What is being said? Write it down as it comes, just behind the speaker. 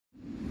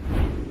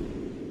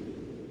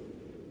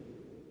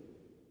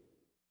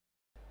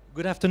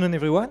Good afternoon,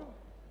 everyone.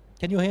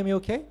 Can you hear me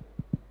okay?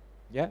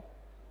 Yeah?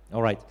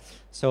 All right.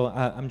 So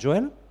I'm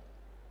Joel.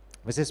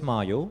 This is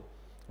Mario.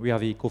 We are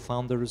the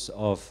co-founders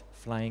of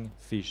Flying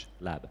Fish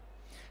Lab.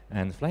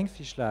 And Flying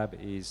Fish Lab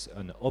is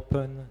an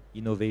open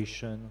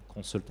innovation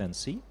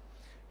consultancy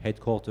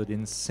headquartered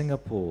in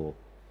Singapore.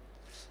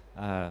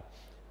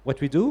 What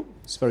we do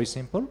is very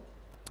simple.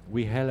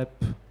 We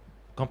help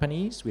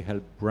companies, we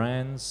help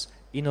brands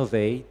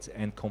innovate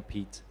and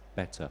compete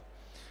better.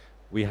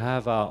 We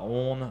have our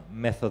own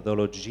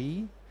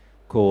methodology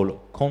called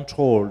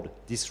controlled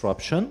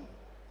disruption,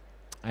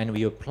 and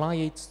we apply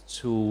it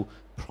to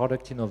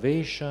product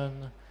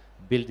innovation,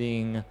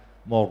 building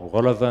more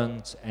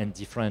relevant and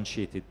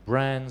differentiated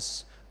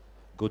brands,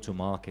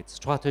 go-to-market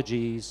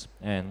strategies,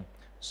 and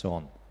so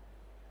on.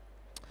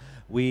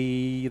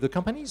 The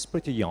company is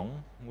pretty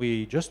young.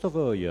 We're just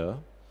over a year.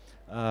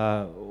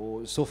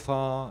 So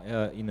far,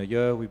 in a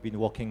year, we've been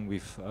working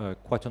with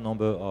quite a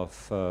number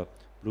of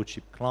blue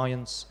chip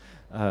clients,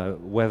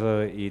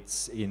 whether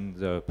it's in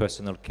the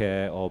personal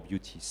care or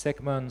beauty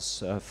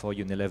segments for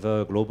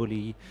Unilever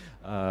globally,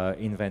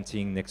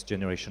 inventing next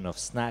generation of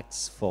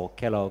snacks for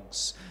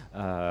Kellogg's,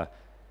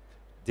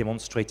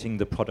 demonstrating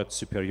the product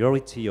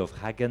superiority of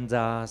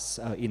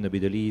Häagen-Dazs in the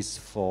Middle East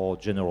for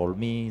General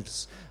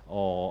Mills,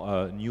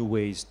 or new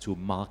ways to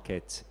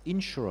market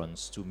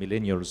insurance to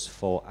millennials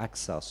for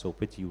AXA. So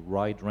pretty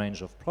wide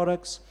range of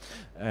products,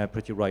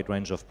 pretty wide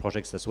range of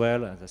projects as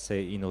well. As I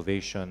say,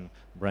 innovation,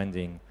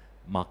 branding,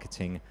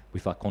 marketing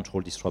with our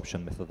control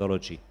disruption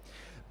methodology.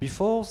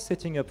 Before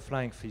setting up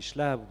Flying Fish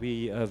Lab,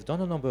 we have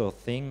done a number of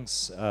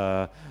things,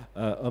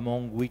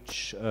 among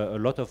which a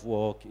lot of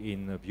work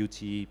in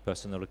beauty,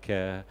 personal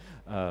care,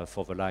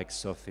 for the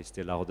likes of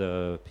Estée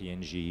Lauder,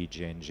 P&G,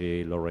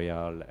 J&J,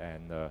 L'Oreal,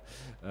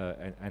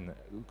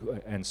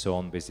 and so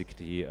on,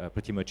 basically,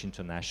 pretty much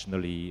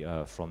internationally,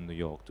 from New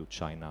York to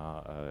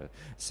China,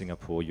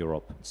 Singapore,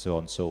 Europe, and so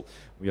on. So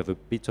we have a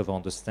bit of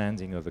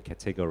understanding of the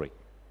category.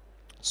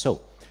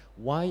 So,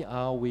 why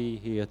are we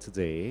here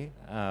today?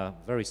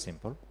 Very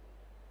simple.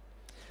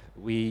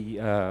 With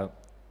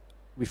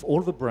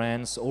all the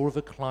brands, all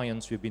the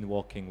clients we've been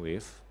working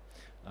with,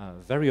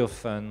 very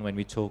often when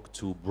we talk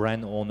to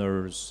brand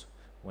owners,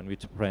 when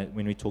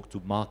we talk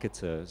to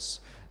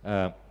marketers,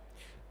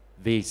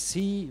 they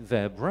see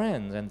their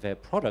brand and their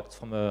product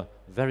from a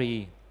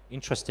very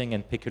interesting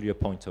and peculiar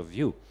point of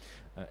view.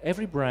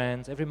 Every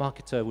brand, every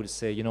marketer will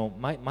say, you know,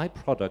 my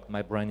product,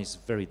 my brand is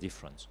very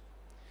different.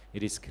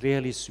 It is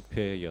clearly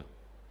superior.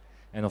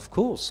 And of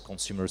course,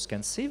 consumers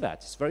can see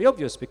that. It's very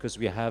obvious because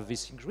we have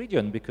this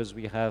ingredient, because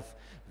we have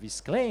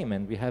this claim,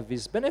 and we have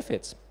these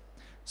benefits.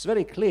 It's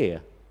very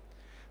clear.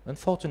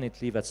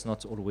 Unfortunately, that's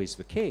not always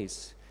the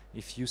case.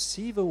 If you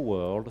see the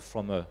world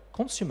from a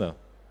consumer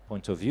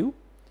point of view,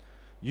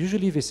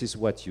 usually this is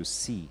what you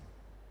see.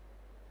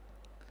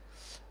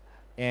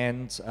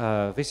 And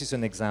this is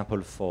an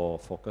example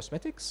for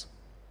cosmetics.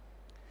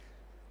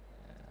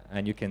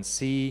 And you can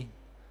see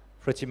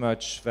pretty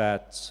much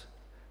that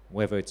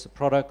whether it's a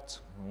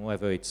product,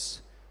 whether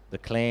it's the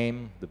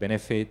claim, the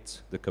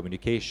benefit, the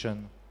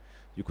communication,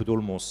 you could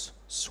almost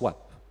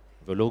swap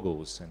the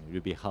logos and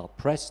you'll be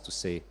hard-pressed to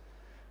say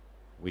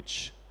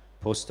which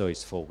poster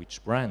is for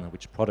which brand and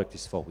which product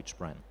is for which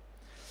brand.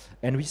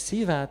 And we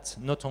see that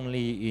not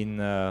only in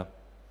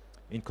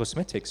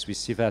cosmetics, we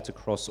see that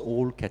across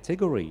all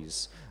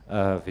categories.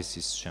 This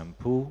is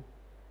shampoo.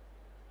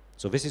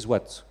 So this is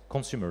what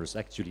consumers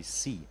actually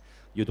see.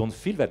 You don't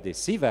feel that they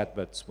see that,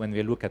 but when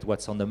they look at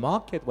what's on the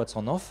market, what's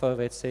on offer,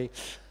 they say,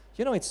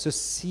 you know, it's a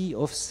sea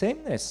of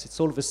sameness. It's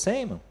all the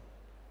same.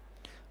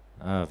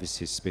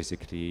 This is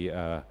basically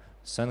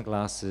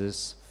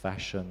sunglasses,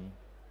 fashion,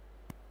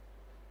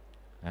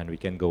 and we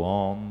can go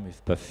on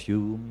with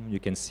perfume. You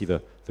can see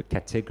the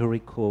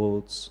category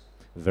codes,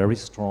 very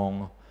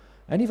strong.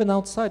 And even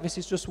outside, this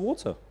is just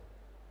water.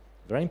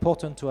 Very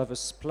important to have a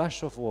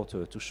splash of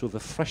water to show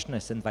the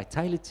freshness and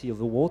vitality of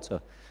the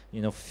water.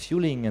 You know,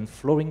 fueling and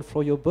flowing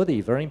through your body,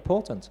 very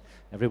important.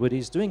 Everybody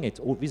is doing it.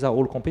 These are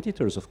all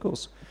competitors, of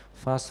course.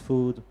 Fast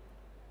food,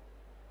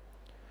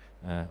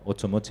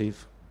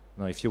 automotive.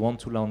 Now, if you want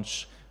to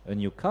launch a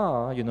new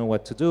car, you know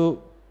what to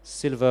do.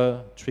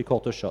 Silver,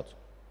 3/4 shot.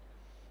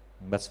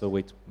 That's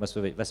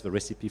the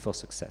recipe for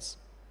success.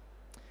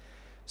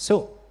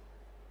 So,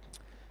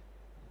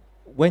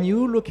 when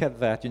you look at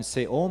that, you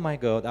say, oh my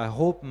God, I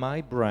hope my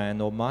brand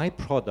or my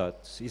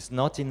product is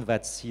not in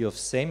that sea of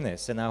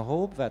sameness. And I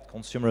hope that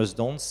consumers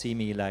don't see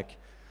me like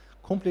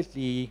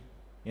completely,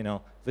 you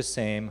know, the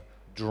same,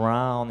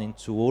 drown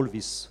into all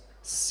this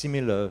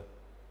similar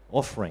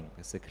offering,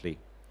 basically.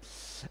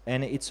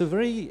 And it's a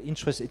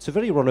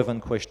very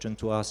relevant question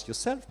to ask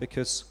yourself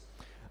because,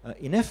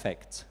 in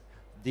effect,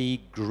 the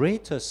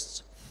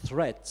greatest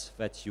threat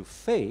that you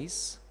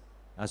face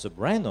as a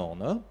brand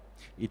owner,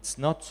 it's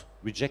not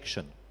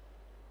rejection.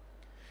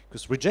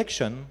 Because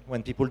rejection,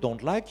 when people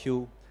don't like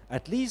you,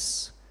 at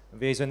least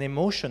there's an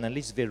emotion, at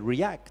least they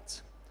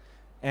react.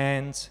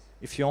 And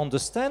if you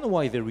understand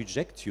why they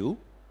reject you,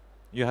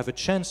 you have a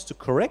chance to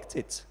correct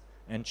it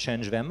and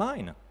change their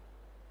mind.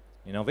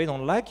 You know, they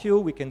don't like you,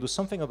 we can do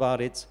something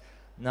about it.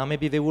 Now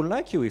maybe they will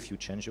like you if you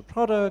change your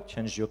product,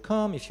 change your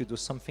comm, if you do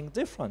something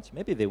different.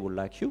 Maybe they will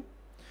like you.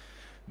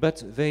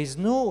 But there is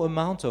no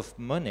amount of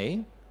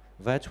money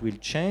that will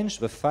change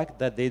the fact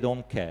that they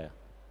don't care.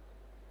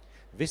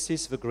 This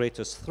is the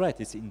greatest threat,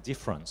 it's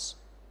indifference.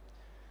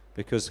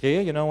 Because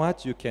here, you know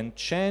what, you can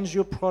change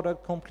your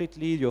product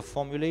completely, your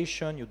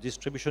formulation, your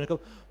distribution.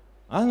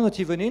 I'm not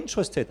even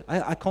interested.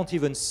 I can't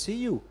even see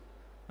you.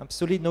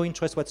 Absolutely no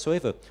interest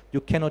whatsoever.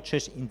 You cannot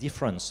change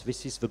indifference.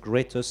 This is the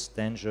greatest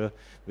danger,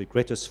 the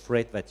greatest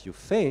threat that you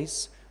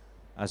face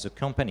as a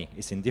company,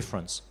 is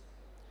indifference.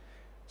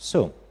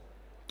 So,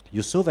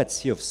 you saw that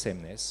sea of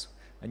sameness,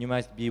 and you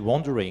might be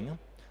wondering,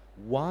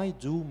 why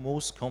do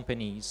most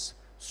companies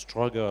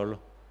struggle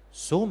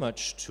so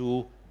much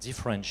to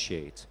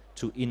differentiate,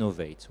 to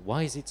innovate?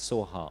 Why is it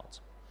so hard?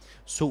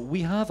 So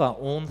we have our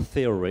own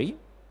theory,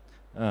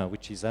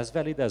 which is as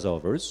valid as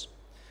others.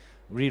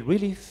 We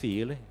really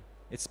feel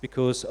it's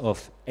because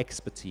of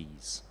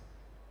expertise.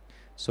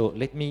 So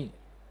let me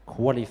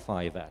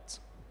qualify that.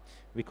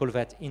 We call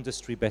that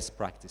industry best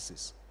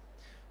practices.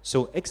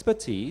 So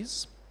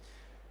expertise,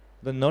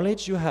 the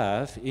knowledge you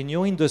have in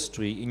your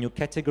industry, in your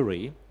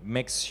category,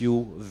 makes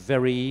you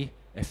very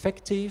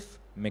effective,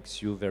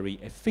 makes you very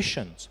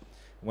efficient.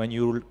 When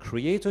you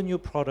create a new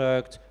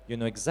product, you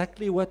know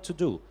exactly what to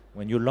do.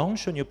 When you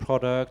launch a new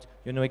product,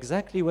 you know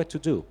exactly what to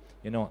do.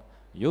 You know,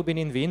 you've been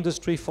in the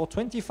industry for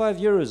 25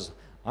 years.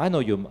 I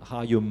know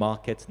how you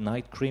market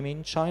night cream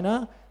in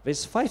China.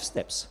 There's 5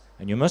 steps,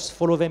 and you must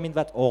follow them in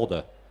that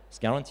order. It's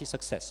guaranteed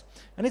success.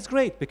 And it's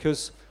great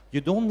because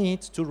you don't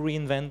need to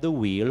reinvent the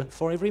wheel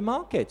for every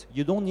market.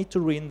 You don't need to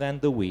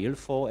reinvent the wheel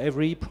for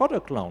every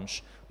product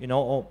launch, you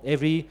know, or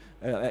every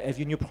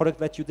new product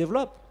that you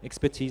develop.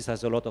 Expertise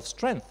has a lot of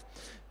strength.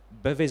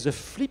 But there's a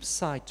flip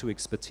side to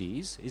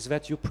expertise, is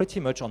that you're pretty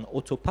much on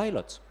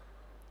autopilot.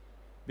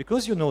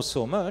 Because you know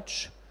so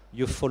much,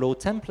 you follow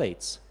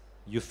templates,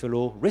 you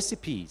follow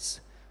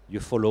recipes, you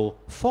follow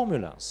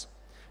formulas.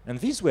 And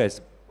these were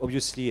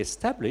obviously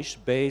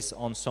established based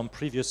on some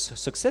previous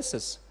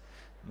successes.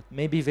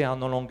 Maybe they are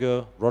no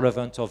longer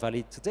relevant or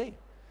valid today.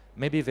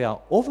 Maybe there are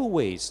other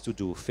ways to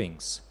do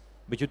things,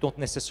 but you don't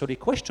necessarily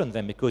question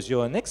them because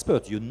you're an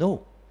expert, you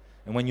know.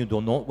 And when you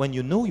don't know, when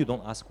you know, you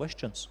don't ask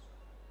questions.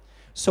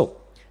 So,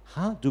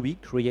 how do we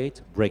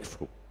create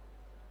breakthrough?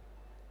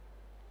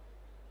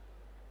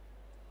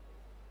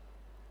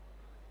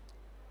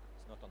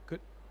 It's not on. Good.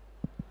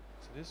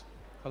 So it is.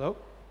 Hello.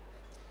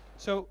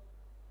 So,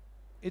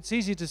 it's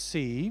easy to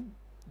see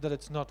that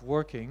it's not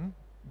working,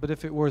 but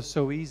if it were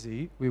so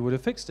easy, we would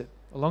have fixed it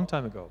a long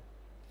time ago.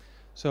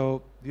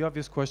 So the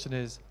obvious question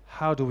is,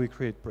 how do we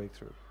create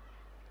breakthrough?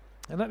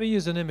 And let me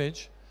use an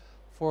image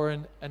for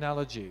an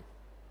analogy.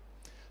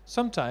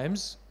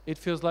 Sometimes it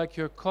feels like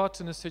you're caught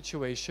in a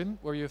situation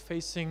where you're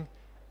facing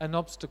an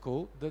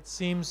obstacle that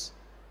seems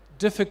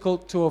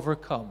difficult to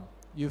overcome.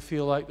 You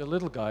feel like the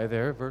little guy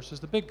there versus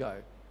the big guy.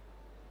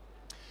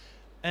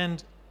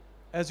 And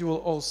as you will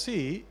all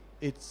see,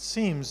 it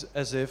seems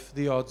as if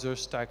the odds are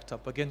stacked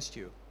up against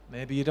you.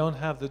 Maybe you don't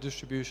have the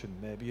distribution,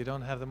 maybe you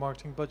don't have the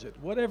marketing budget,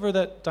 whatever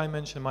that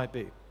dimension might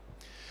be.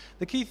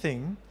 The key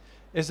thing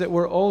is that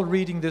we're all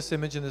reading this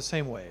image in the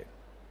same way.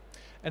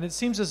 And it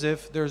seems as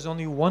if there's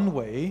only one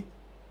way,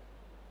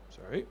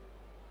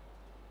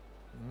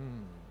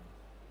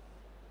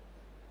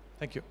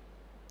 Thank you.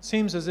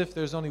 Seems as if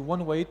there's only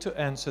one way to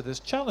answer this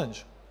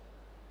challenge.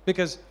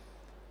 Because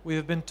we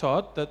have been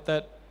taught that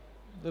that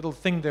little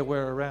thing they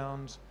wear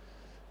around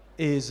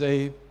is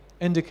an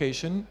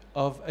indication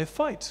of a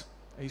fight,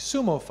 a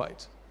sumo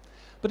fight.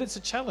 But it's a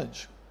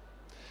challenge.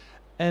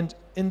 And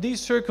in these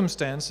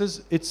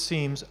circumstances, it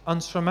seems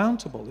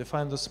unsurmountable. If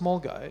I'm the small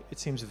guy, it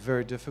seems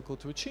very difficult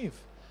to achieve.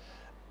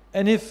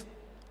 And if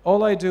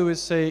all I do is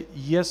say,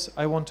 yes,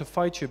 I want to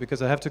fight you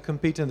because I have to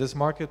compete in this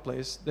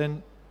marketplace,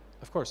 then,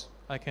 of course,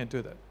 I can't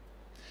do that.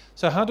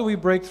 So how do we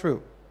break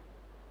through?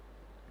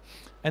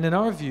 And in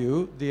our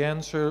view, the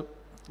answer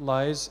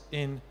lies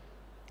in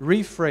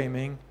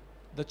reframing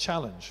the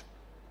challenge.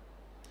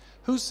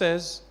 Who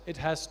says it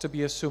has to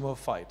be a sumo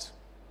fight?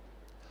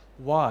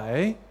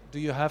 Why do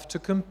you have to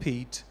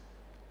compete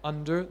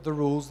under the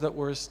rules that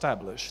were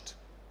established?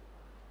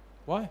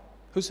 Why?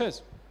 Who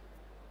says?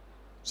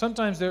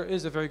 Sometimes there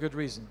is a very good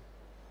reason,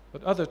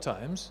 but other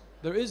times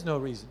there is no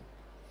reason.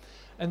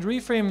 And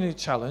reframing the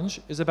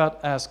challenge is about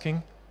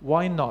asking,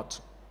 why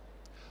not?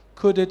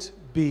 Could it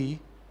be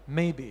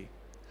maybe?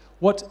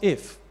 What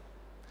if?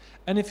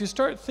 And if you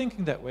start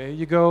thinking that way,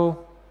 you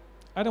go,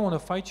 I don't want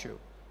to fight you.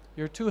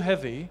 You're too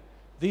heavy.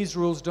 These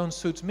rules don't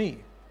suit me.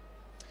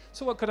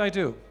 So what could I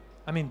do?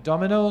 I mean,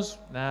 dominoes?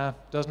 Nah,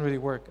 doesn't really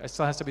work. It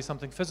still has to be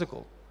something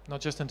physical, not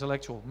just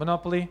intellectual.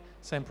 Monopoly?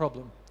 Same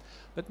problem.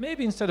 But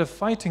maybe instead of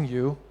fighting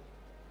you,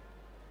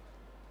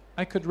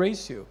 I could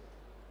race you.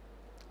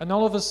 And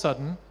all of a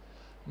sudden,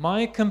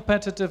 my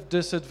competitive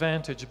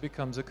disadvantage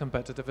becomes a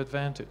competitive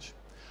advantage.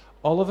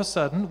 All of a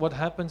sudden, what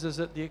happens is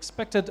that the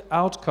expected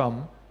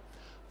outcome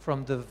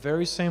from the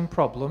very same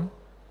problem,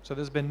 so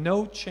there's been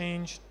no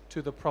change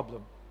to the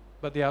problem,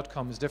 but the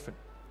outcome is different.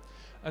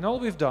 And all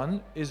we've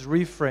done is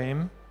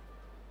reframe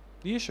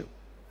the issue.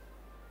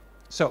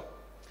 So,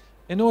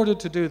 in order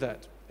to do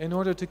that, in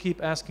order to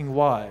keep asking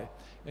why,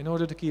 in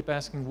order to keep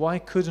asking why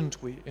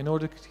couldn't we, in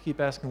order to keep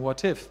asking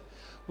what if,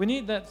 we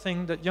need that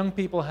thing that young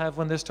people have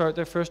when they start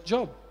their first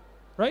job,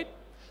 right?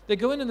 They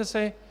go in and they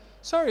say,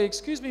 sorry,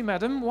 excuse me,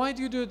 madam, why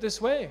do you do it this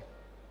way?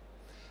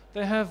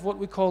 They have what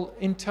we call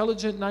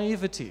intelligent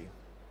naivety.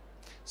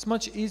 It's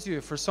much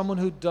easier for someone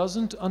who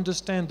doesn't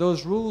understand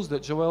those rules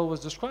that Joël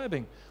was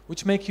describing,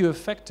 which make you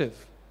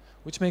effective,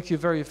 which make you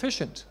very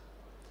efficient.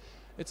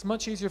 It's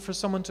much easier for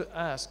someone to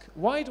ask,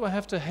 why do I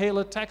have to hail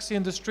a taxi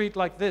in the street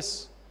like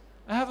this?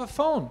 I have a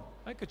phone.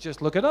 I could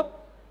just look it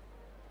up,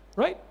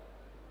 right?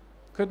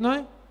 Couldn't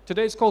I?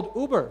 Today it's called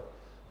Uber,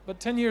 but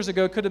 10 years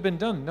ago it could have been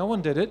done. No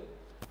one did it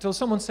until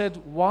someone said,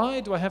 why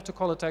do I have to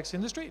call a taxi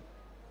in the street?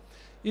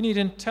 You need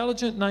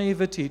intelligent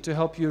naivety to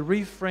help you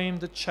reframe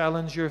the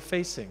challenge you're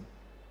facing.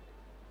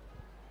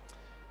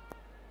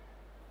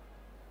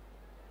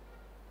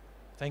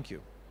 Thank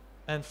you.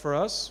 And for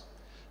us,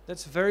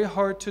 that's very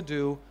hard to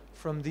do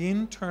from the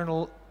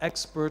internal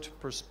expert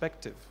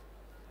perspective.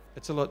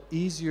 It's a lot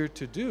easier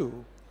to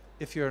do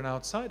if you're an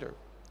outsider.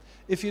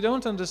 If you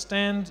don't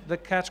understand the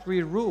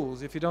category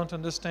rules, if you don't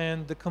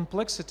understand the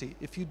complexity,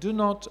 if you do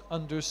not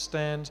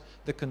understand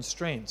the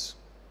constraints,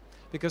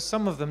 because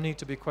some of them need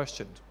to be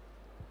questioned.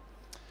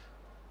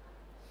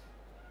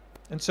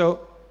 And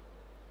so,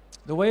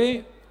 the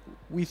way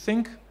we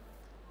think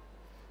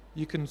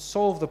you can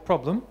solve the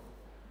problem,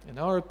 in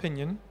our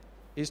opinion,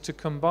 is to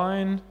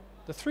combine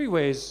the three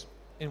ways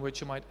in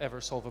which you might ever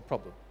solve a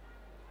problem.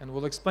 And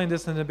we'll explain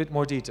this in a bit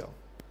more detail.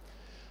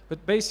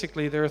 But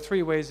basically, there are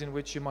three ways in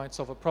which you might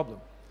solve a problem.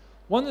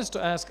 One is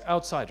to ask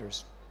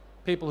outsiders,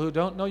 people who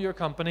don't know your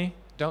company,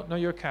 don't know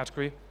your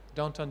category,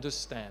 don't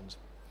understand.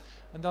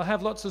 And they'll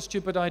have lots of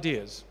stupid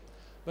ideas.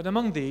 But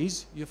among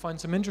these, you find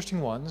some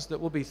interesting ones that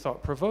will be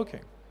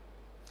thought-provoking.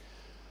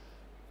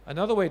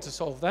 Another way to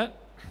solve that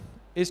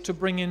is to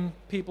bring in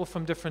people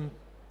from different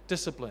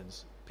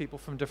disciplines, people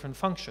from different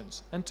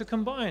functions, and to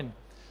combine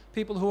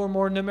people who are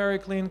more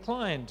numerically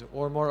inclined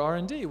or more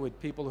R&D with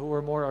people who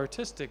are more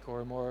artistic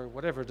or more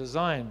whatever,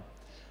 design.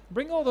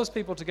 Bring all those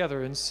people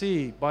together and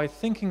see, by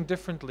thinking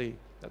differently,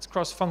 that's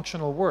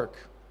cross-functional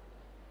work.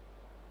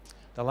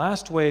 The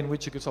last way in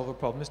which you could solve a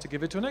problem is to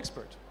give it to an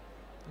expert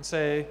and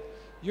say,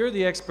 you're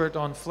the expert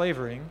on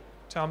flavoring,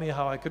 tell me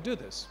how I could do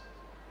this.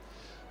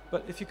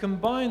 But if you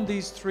combine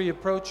these three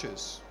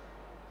approaches,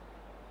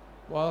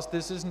 whilst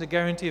this isn't a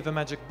guarantee of a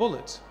magic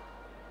bullet,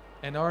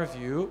 in our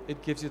view,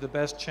 it gives you the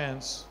best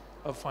chance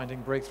of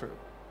finding breakthrough.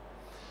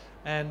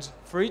 And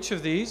for each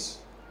of these,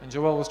 and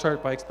Joël will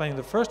start by explaining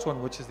the first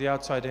one, which is the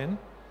outside in,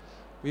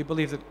 we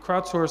believe that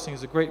crowdsourcing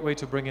is a great way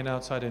to bring in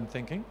outside in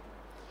thinking.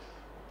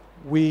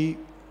 We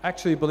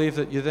actually believe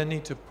that you then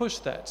need to push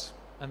that,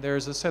 and there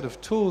is a set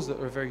of tools that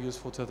are very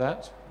useful to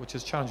that, which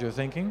is challenge your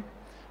thinking.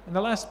 And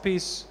the last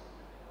piece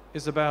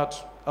is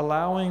about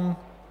allowing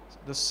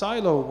the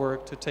silo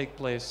work to take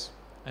place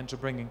and to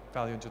bring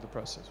value into the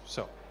process.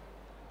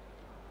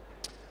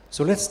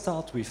 So let's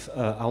start with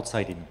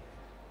outside in.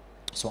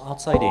 So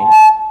outside in,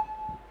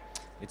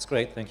 it's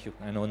great, thank you.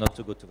 I know not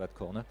to go to that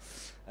corner.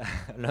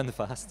 Learn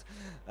fast.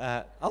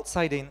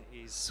 Outside in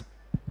is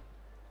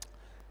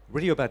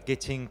really about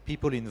getting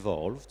people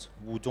involved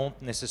who don't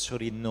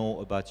necessarily know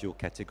about your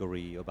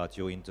category, about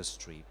your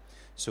industry.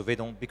 So they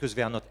don't, because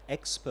they are not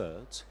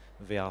experts,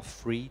 they are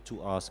free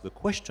to ask the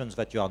questions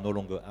that you are no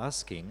longer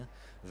asking,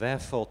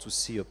 therefore to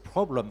see a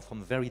problem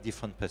from very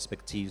different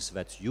perspectives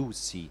that you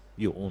see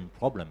your own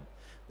problem.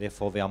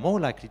 Therefore, they are more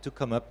likely to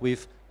come up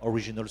with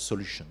original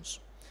solutions.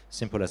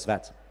 Simple as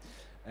that.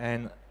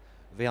 And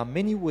there are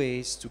many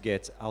ways to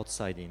get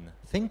outside in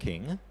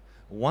thinking.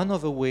 One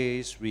of the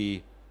ways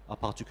we are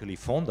particularly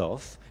fond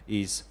of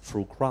is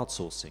through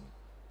crowdsourcing.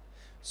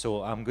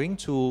 So I'm going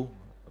to,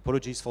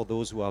 apologies for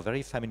those who are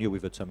very familiar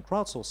with the term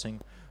crowdsourcing.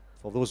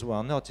 For those who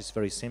are not, it's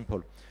very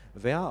simple.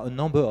 There are a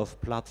number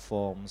of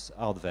platforms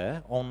out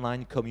there,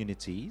 online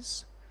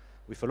communities,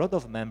 with a lot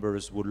of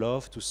members who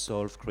love to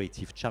solve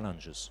creative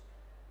challenges.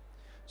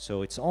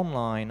 So it's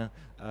online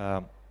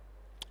or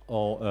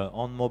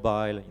on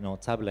mobile,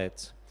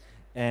 tablet.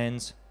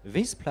 And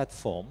these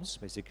platforms,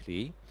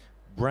 basically,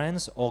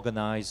 brands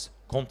organize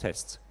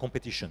contests,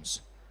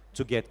 competitions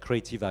to get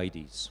creative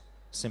ideas.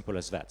 Simple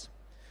as that.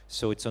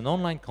 So it's an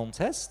online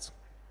contest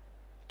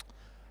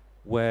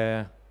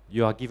where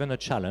you are given a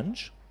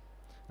challenge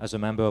as a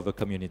member of a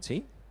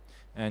community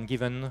and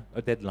given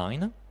a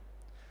deadline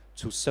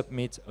to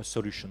submit a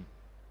solution.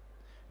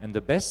 And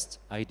the best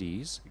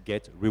ideas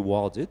get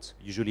rewarded,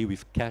 usually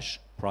with cash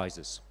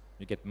prizes.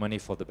 You get money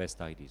for the best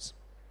ideas.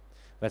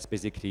 That's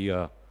basically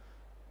an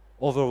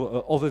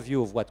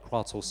overview of what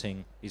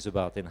crowdsourcing is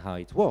about and how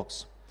it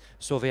works.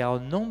 So there are a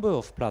number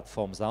of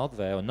platforms out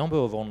there, a number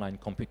of online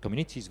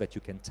communities that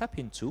you can tap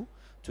into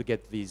to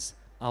get these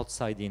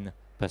outside-in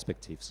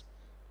perspectives.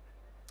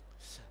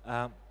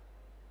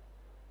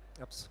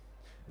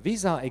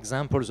 These are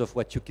examples of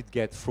what you could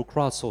get through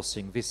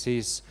crowdsourcing. This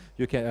is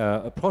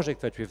a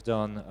project that we've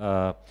done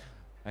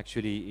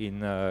actually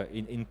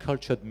in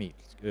cultured meat,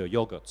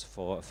 yogurt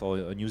for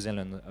a New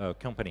Zealand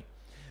company.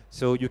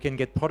 So you can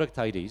get product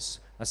ideas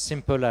as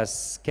simple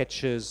as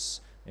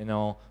sketches, you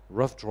know,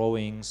 rough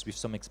drawings with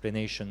some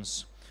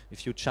explanations.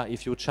 If you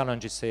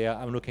challenge it, say,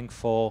 I'm looking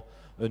for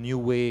a new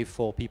way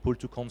for people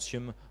to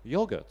consume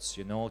yogurts,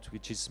 you know,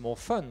 which is more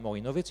fun, more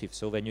innovative.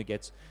 So then you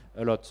get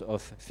a lot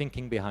of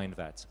thinking behind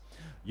that.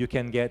 You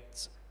can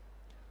get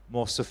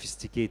more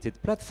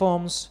sophisticated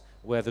platforms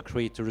where the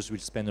creators will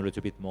spend a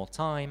little bit more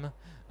time,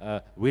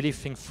 really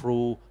think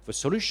through the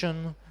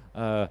solution,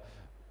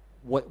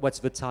 what's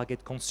the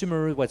target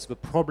consumer, what's the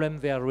problem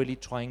they are really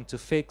trying to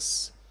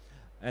fix.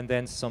 And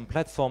then some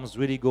platforms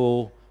really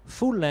go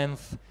full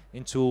length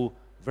into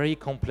very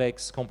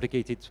complex,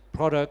 complicated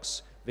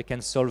products. They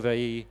can solve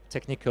very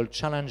technical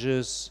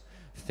challenges,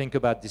 think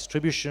about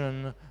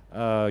distribution,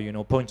 you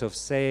know, point of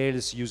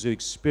sales, user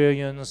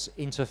experience,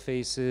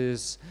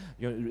 interfaces.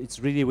 You know, it's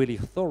really, really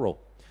thorough.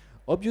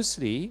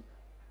 Obviously,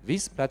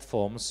 these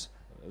platforms,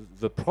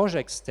 the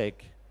projects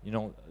take, you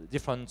know,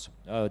 different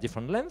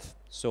length.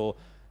 So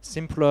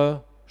simpler,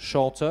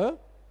 shorter,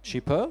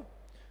 cheaper.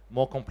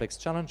 More complex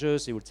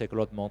challenges, it will take a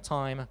lot more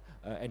time,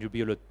 and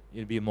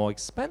it'll be more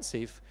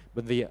expensive,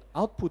 but the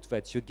output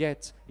that you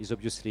get is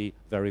obviously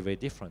very, very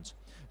different.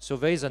 So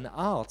there is an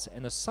art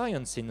and a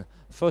science in,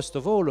 first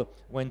of all,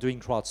 when doing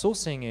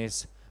crowdsourcing,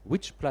 is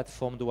which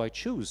platform do I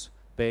choose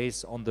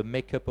based on the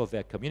makeup of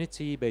their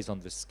community, based on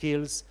the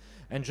skills,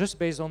 and just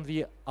based on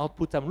the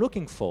output I'm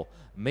looking for.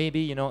 Maybe,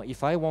 you know,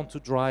 if I want to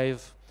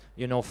drive,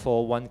 you know,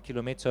 for 1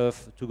 kilometer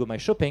to go my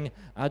shopping,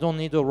 I don't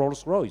need a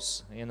Rolls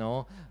Royce, you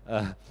know,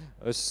 a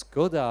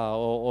Skoda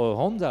or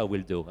Honda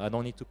will do. I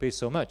don't need to pay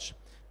so much.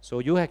 So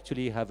you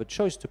actually have a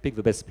choice to pick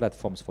the best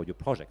platforms for your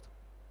project.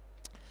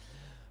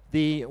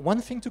 The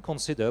one thing to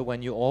consider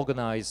when you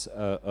organize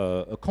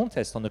a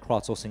contest on a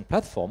crowdsourcing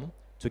platform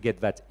to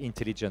get that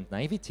intelligent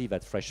naivety,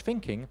 that fresh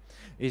thinking,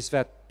 is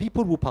that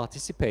people who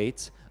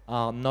participate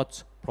are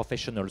not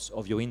professionals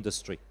of your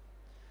industry.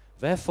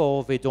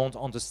 Therefore, they don't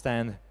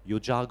understand your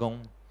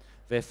jargon.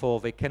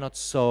 Therefore, they cannot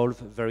solve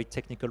very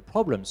technical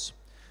problems.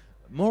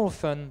 More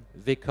often,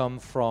 they come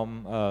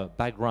from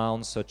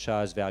backgrounds such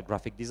as they are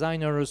graphic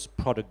designers,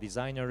 product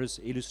designers,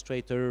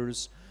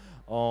 illustrators,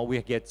 or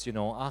we get, you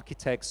know,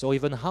 architects or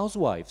even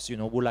housewives, you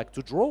know, who like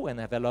to draw and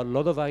have a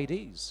lot of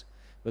ideas.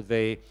 But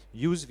they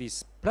use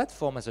this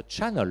platform as a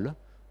channel,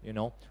 you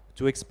know,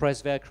 to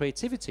express their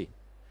creativity.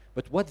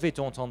 But what they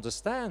don't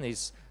understand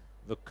is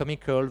the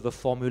chemical, the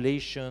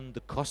formulation, the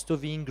cost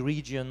of the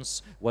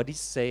ingredients, what is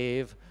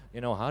safe,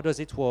 you know, how does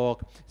it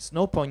work? It's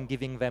no point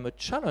giving them a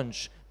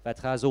challenge that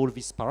has all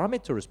these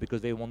parameters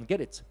because they won't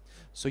get it.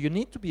 So you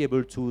need to be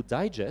able to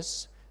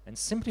digest and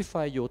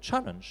simplify your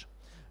challenge.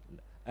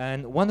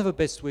 And one of the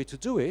best way to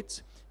do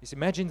it is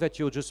imagine that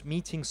you're just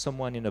meeting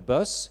someone in a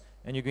bus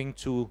and you're going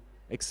to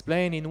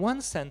explain in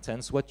one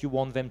sentence what you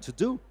want them to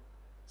do,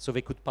 so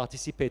they could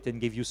participate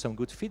and give you some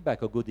good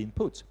feedback or good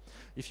input.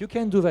 If you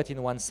can do that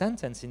in one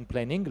sentence in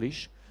plain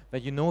English,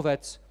 then you know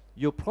that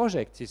your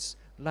project is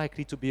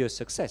likely to be a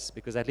success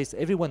because at least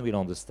everyone will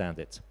understand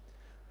it.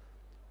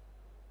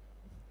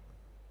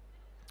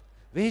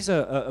 There is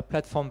a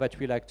platform that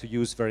we like to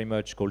use very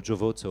much called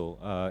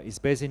Jovoto. It's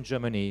based in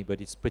Germany, but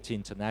it's pretty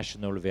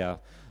international. There are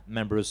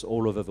members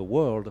all over the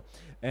world.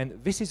 And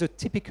this is a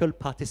typical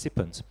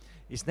participant.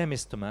 His name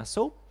is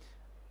Tommaso.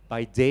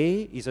 By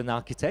day, he's an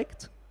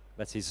architect.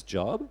 That's his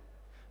job.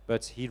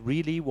 But he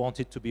really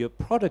wanted to be a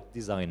product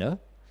designer.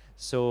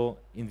 So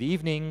in the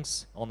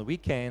evenings, on the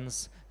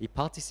weekends, he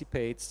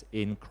participates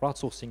in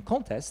crowdsourcing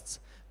contests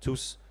to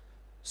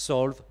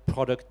solve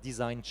product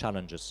design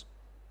challenges.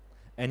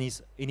 And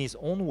in his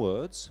own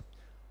words,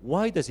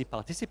 why does he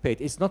participate?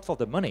 It's not for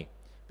the money,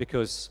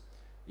 because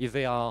if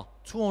there are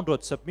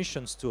 200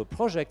 submissions to a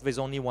project, there's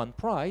only one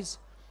prize,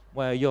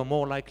 where you're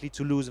more likely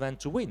to lose than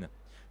to win.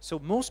 So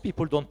most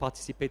people don't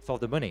participate for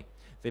the money.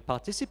 They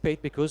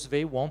participate because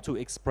they want to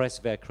express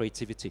their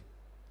creativity.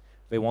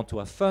 They want to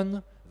have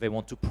fun, they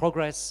want to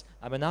progress.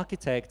 I'm an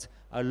architect,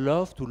 I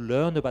love to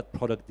learn about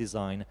product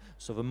design.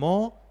 So the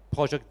more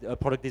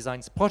product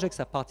design projects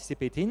I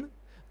participate in,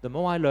 the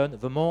more I learn,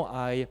 the more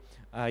I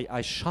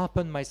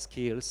sharpen my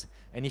skills.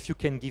 And if you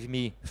can give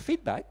me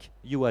feedback,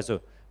 you as a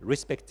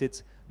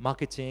respected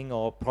marketing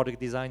or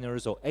product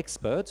designers or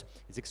expert,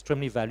 it's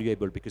extremely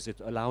valuable because it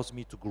allows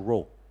me to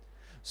grow.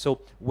 So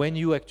when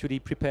you actually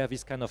prepare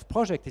this kind of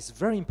project, it's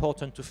very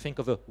important to think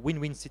of a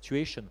win-win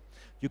situation.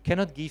 You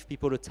cannot give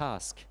people a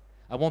task.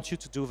 I want you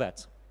to do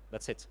that.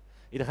 That's it.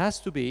 It has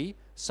to be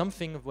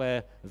something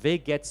where they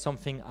get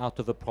something out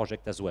of the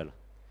project as well.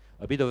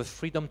 A bit of a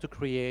freedom to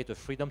create, a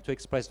freedom to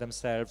express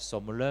themselves,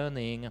 some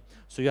learning.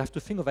 So you have to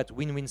think of that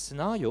win-win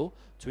scenario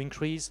to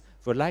increase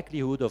the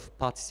likelihood of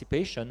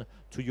participation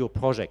to your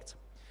project.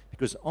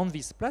 Because on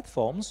these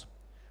platforms,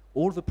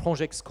 all the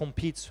projects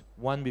compete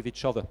one with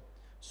each other.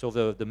 So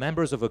the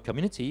members of a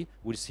community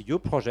will see your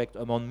project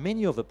among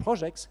many other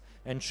projects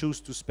and choose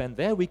to spend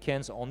their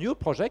weekends on your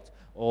project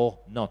or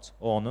not,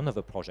 or on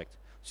another project.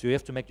 So you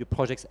have to make your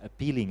projects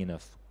appealing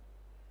enough.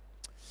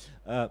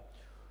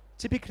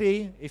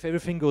 Typically, if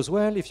everything goes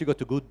well, if you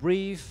got a good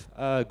brief,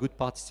 good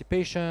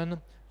participation,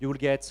 you will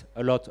get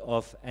a lot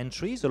of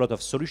entries, a lot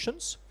of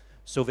solutions.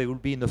 So they will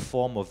be in the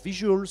form of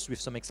visuals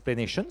with some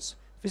explanations.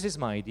 This is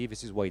my idea,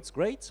 this is why it's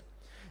great.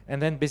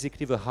 And then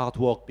basically the hard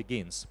work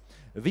begins.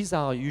 These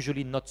are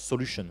usually not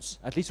solutions,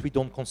 at least we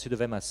don't consider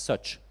them as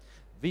such.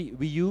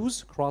 We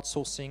use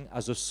crowdsourcing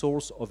as a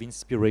source of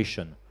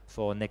inspiration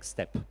for our next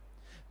step.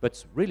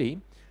 But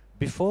really,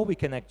 before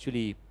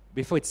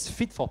it's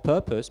fit for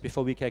purpose,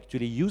 before we can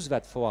actually use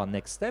that for our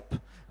next step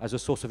as a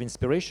source of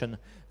inspiration,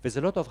 there's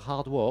a lot of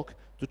hard work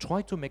to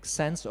try to make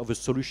sense of the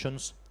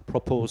solutions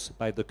proposed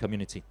by the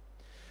community.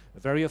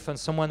 Very often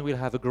someone will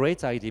have a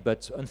great idea,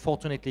 but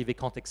unfortunately they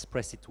can't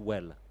express it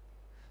well.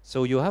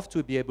 So you have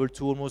to be able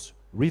to almost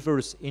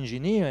reverse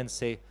engineer and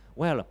say,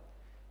 well,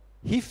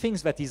 he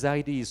thinks that his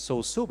idea is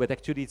so-so, but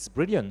actually it's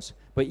brilliant,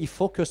 but he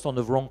focused on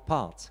the wrong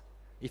part.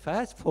 If I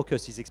had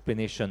focused his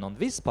explanation on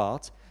this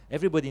part,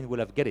 everybody will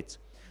have get it.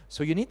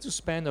 So you need to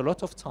spend a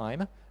lot of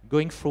time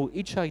going through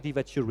each idea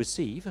that you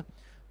receive,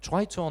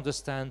 try to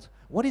understand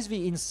what is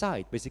the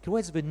insight, basically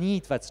what is the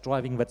need that's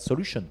driving that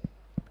solution.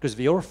 Because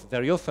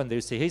very often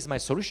they'll say, here's my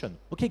solution.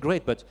 Okay,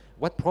 great, but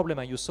what problem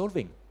are you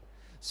solving?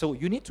 So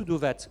you need to do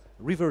that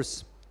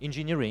reverse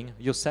engineering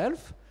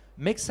yourself,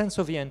 make sense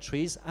of the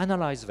entries,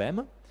 analyze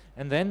them,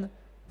 and then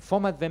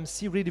format them,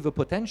 see really the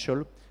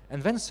potential,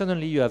 and then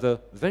suddenly you have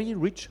a very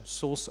rich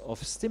source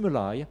of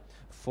stimuli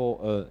for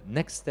a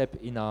next step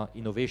in our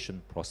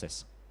innovation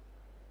process.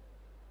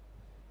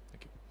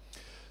 Thank you.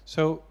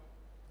 So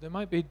there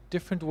might be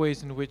different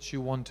ways in which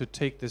you want to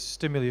take this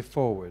stimuli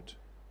forward,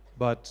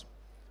 but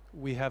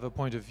we have a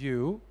point of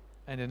view,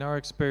 and in our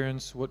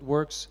experience what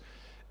works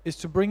is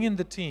to bring in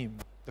the team,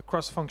 the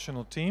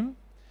cross-functional team,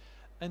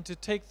 and to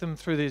take them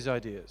through these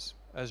ideas,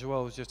 as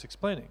Joël was just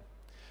explaining.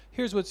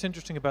 Here's what's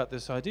interesting about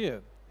this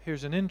idea.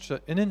 Here's an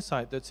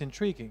insight that's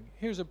intriguing.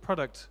 Here's a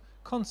product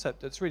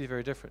concept that's really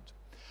very different.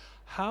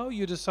 How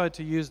you decide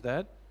to use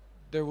that,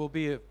 there will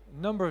be a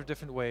number of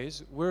different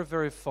ways. We're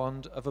very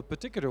fond of a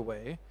particular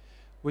way,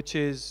 which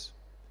is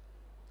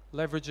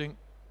leveraging,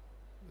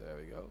 there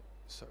we go,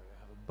 sorry, I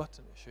have a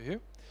button issue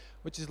here,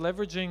 which is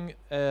leveraging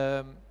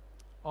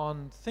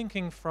on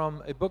thinking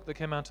from a book that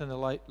came out in the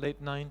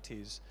late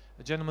 90s,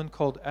 a gentleman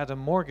called Adam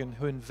Morgan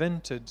who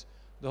invented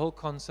the whole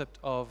concept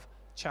of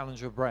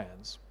challenger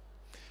brands.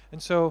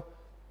 And so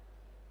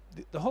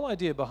the whole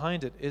idea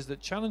behind it is that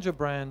challenger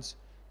brands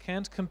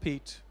can't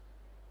compete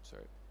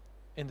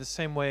in the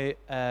same way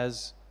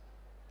as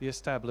the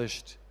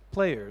established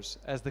players,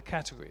 as the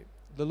category.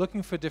 They're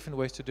looking for different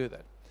ways to do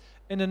that.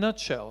 In a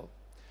nutshell,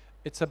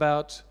 it's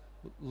about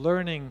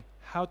learning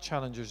how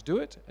challengers do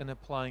it and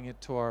applying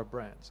it to our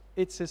brands.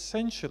 It's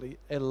essentially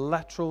a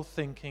lateral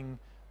thinking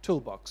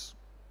toolbox.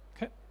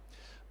 Okay?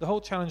 The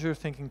whole challenger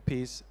thinking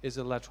piece is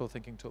a lateral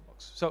thinking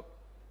toolbox. So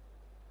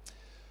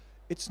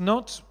it's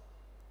not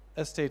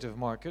a state of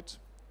market,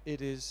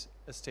 it is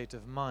a state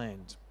of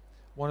mind.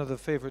 One of the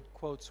favorite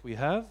quotes we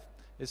have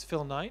is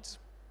Phil Knight,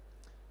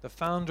 the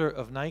founder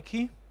of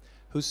Nike,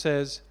 who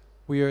says,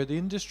 "We are the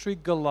industry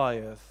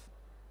Goliath,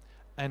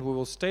 and we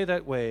will stay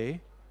that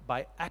way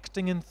by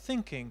acting and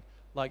thinking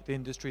like the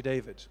industry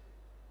David."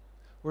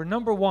 We're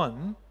number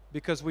one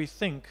because we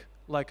think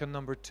like a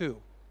number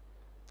two.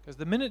 Because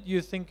the minute you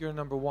think you're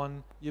number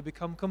one, you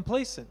become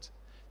complacent.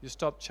 You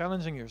stop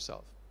challenging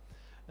yourself.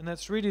 And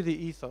that's really the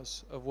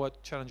ethos of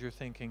what challenger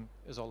thinking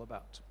is all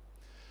about.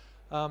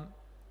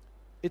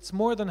 It's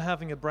more than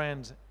having a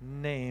brand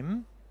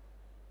name,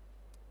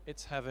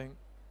 it's having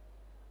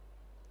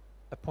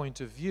a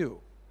point of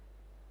view.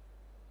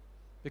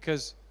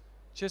 Because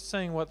just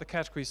saying what the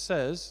category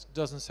says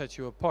doesn't set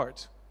you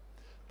apart.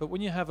 But when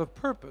you have a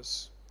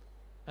purpose,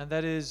 and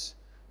that is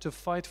to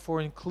fight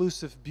for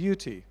inclusive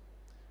beauty,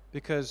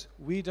 because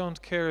we don't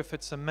care if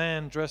it's a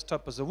man dressed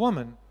up as a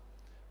woman,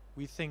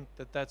 we think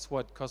that that's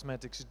what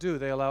cosmetics do.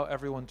 They allow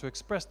everyone to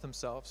express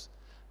themselves.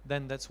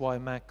 Then that's why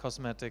MAC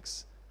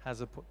Cosmetics has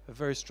a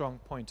very strong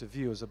point of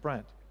view as a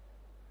brand.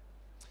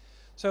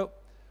 So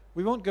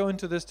we won't go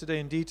into this today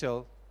in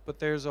detail, but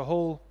there's a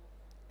whole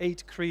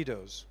 8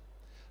 credos.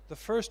 The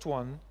first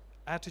one,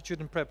 attitude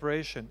and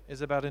preparation,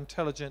 is about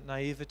intelligent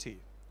naivety,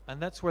 and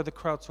that's where the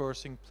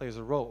crowdsourcing plays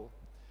a role.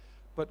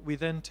 But we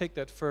then take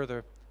that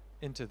further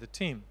into the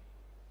team.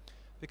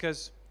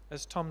 Because,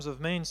 as Toms of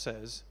Maine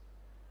says,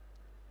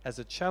 as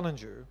a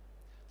challenger,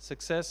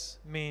 success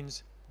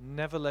means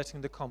never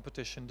letting the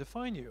competition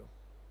define you.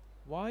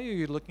 Why are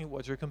you looking at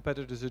what your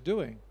competitors are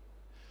doing?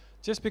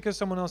 Just because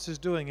someone else is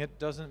doing it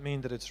doesn't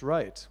mean that it's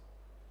right.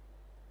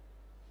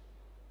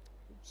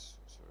 Oops,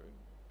 sorry,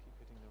 keep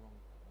hitting the wrong.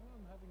 Oh,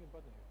 I'm having a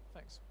button here.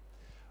 Thanks.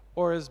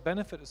 Or as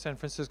Benefit at San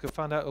Francisco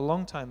found out a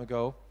long time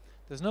ago,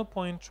 there's no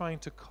point trying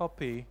to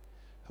copy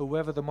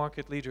whoever the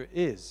market leader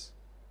is.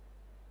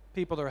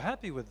 People are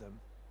happy with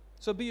them.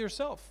 So be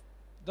yourself.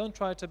 Don't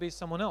try to be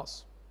someone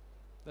else.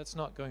 That's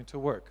not going to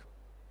work.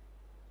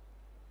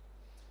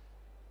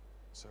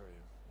 Sorry,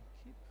 I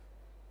keep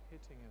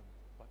hitting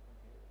a button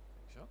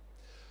here.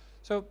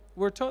 So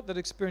we're taught that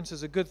experience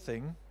is a good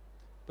thing,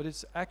 but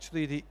it's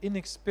actually the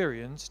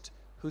inexperienced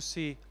who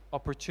see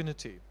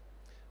opportunity.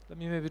 Let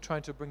me maybe try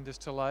to bring this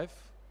to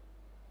life.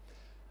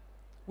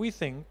 We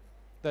think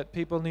that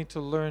people need to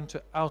learn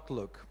to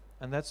outlook,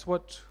 and that's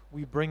what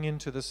we bring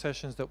into the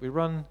sessions that we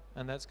run,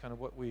 and that's kind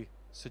of what we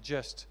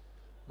suggest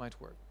might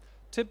work.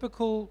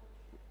 Typical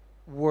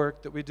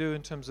work that we do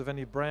in terms of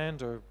any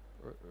brand or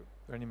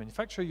any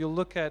manufacturer, you'll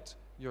look at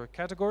your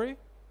category,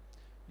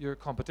 your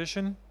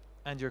competition,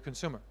 and your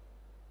consumer.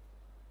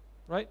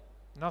 Right?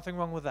 Nothing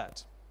wrong with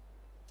that.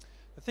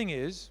 The thing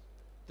is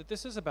that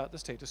this is about the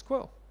status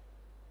quo.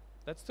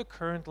 That's the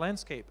current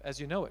landscape as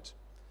you know it.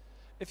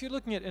 If you're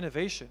looking at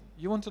innovation,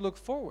 you want to look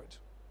forward.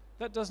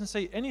 That doesn't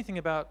say anything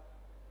about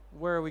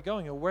where are we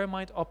going or where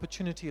might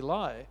opportunity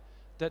lie.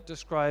 That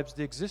describes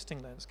the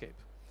existing landscape.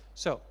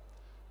 So,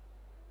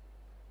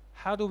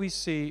 how do we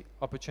see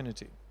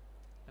opportunity?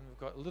 And we've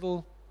got a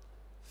little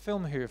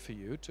film here for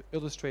you to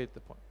illustrate the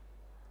point.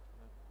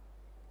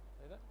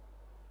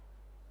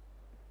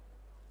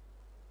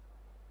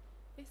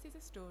 This is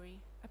a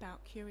story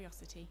about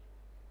curiosity,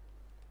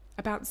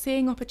 about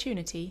seeing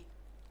opportunity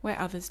where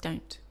others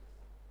don't.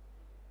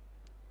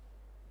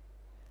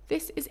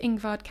 This is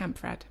Ingvard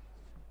Kamprad,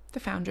 the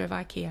founder of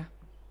IKEA.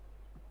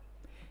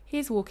 He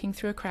is walking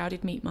through a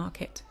crowded meat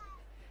market,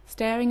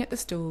 staring at the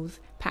stalls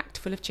packed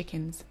full of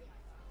chickens,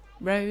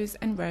 rows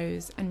and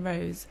rows and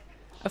rows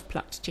of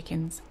plucked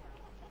chickens.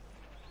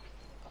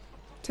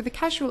 To the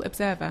casual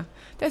observer,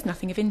 there's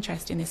nothing of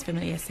interest in this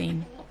familiar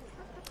scene.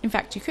 In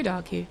fact, you could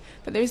argue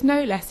that there is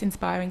no less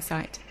inspiring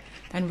sight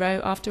than row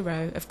after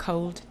row of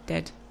cold,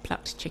 dead,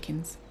 plucked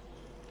chickens.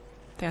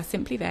 They are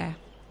simply there,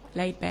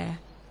 laid bare,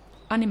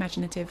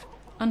 unimaginative,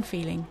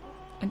 unfeeling,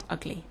 and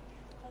ugly.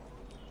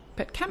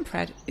 But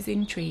Kamprad is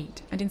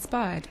intrigued and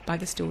inspired by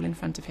the stall in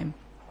front of him.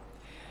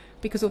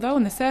 Because although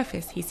on the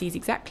surface he sees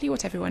exactly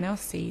what everyone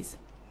else sees,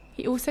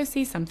 he also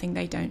sees something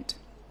they don't,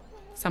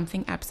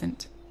 something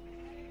absent.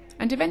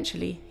 And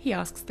eventually he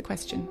asks the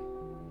question,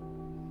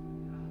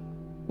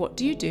 what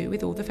do you do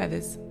with all the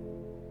feathers?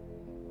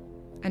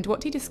 And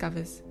what he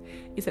discovers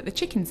is that the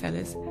chicken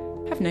sellers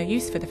have no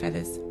use for the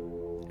feathers,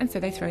 and so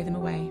they throw them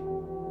away.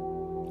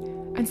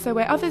 And so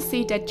where others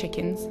see dead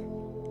chickens,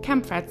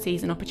 Kamprad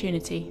sees an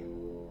opportunity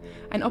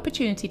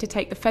to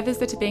take the feathers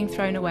that are being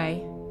thrown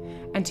away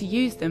and to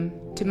use them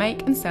to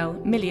make and sell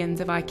millions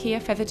of IKEA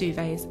feather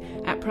duvets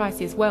at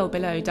prices well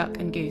below duck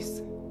and goose.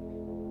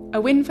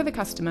 A win for the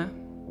customer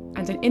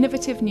and an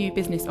innovative new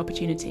business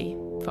opportunity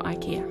for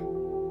IKEA.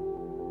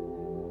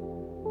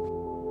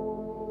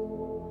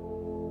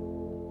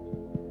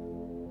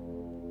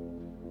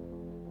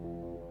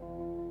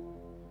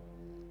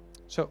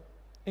 So,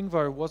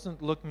 Ingvar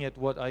wasn't looking at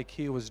what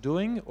IKEA was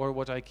doing or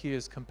what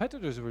IKEA's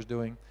competitors were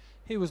doing.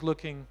 He was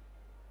looking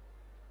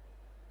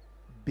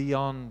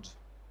beyond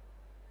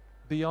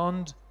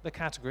the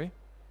category,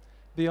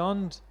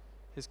 beyond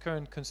his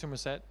current consumer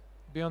set,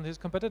 beyond his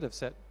competitive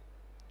set.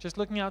 Just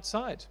looking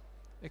outside,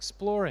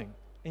 exploring,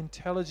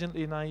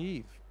 intelligently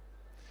naive.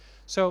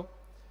 So,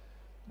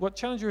 what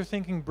Challenge Your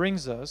Thinking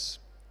brings us,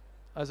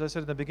 as I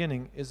said in the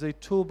beginning, is a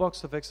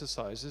toolbox of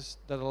exercises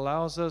that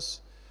allows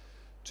us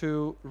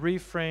to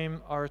reframe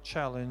our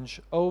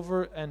challenge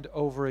over and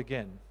over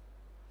again.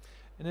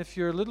 And if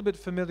you're a little bit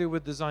familiar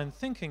with design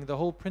thinking, the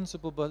whole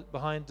principle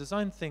behind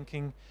design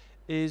thinking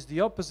is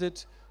the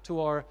opposite to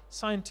our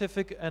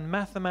scientific and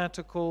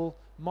mathematical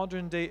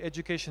modern-day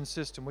education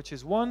system, which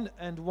is 1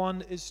 and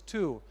 1 is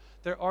 2.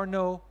 There are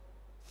no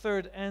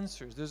third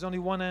answers. There's only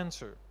one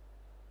answer.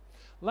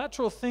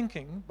 Lateral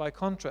thinking, by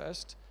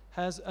contrast,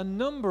 has a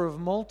number of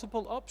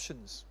multiple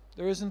options.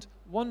 There isn't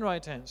one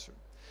right answer.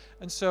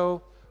 And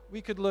so we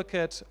could look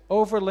at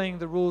overlaying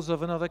the rules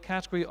of another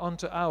category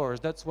onto ours.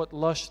 That's what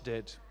Lush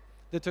did.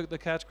 They took the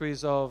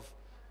categories of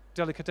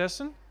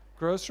delicatessen,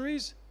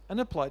 groceries,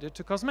 and applied it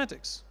to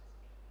cosmetics.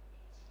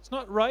 It's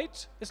not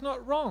right, it's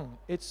not wrong.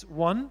 It's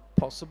one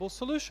possible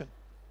solution.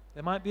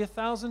 There might be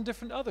 1,000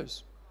 different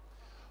others.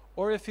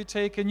 Or if you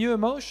take a new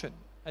emotion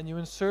and you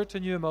insert a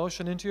new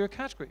emotion into your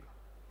category.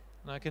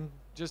 And I can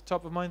just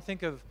top of mind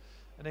think of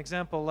an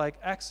example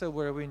like AXA,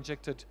 where we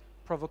injected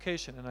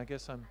provocation, and I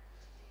guess I'm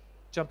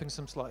jumping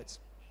some slides.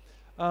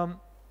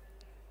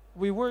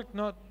 We worked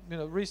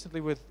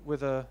recently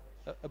with a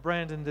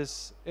brand in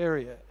this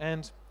area,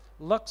 and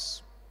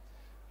Lux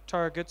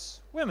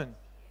targets women,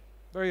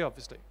 very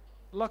obviously.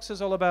 Lux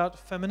is all about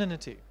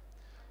femininity.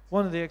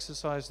 One of the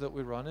exercises that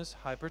we run is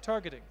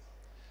hyper-targeting.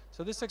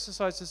 So this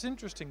exercise is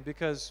interesting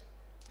because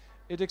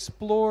it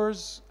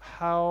explores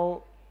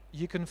how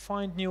you can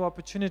find new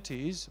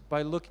opportunities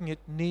by looking at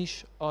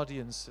niche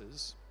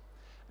audiences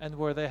and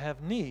where they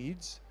have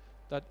needs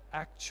that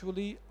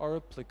actually are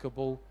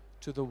applicable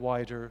to the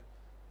wider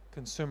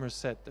consumer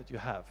set that you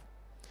have.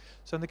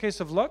 So in the case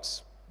of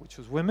Lux, which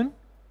was women,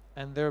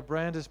 and their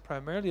brand is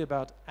primarily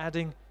about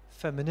adding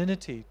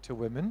femininity to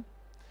women,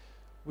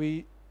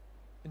 we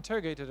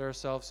interrogated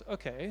ourselves,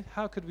 okay,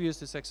 how could we use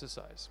this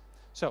exercise?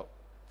 So,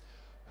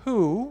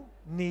 who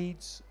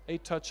needs a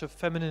touch of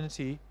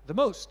femininity the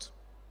most?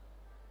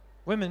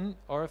 Women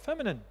are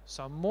feminine,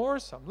 some more,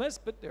 some less,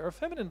 but they are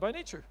feminine by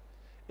nature.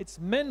 It's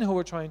men who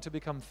are trying to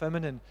become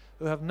feminine,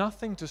 who have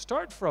nothing to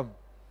start from.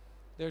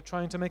 They're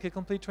trying to make a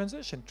complete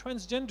transition.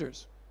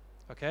 Transgenders,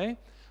 okay?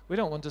 We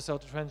don't want to sell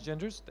to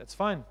transgenders. That's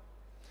fine.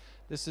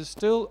 This is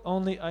still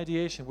only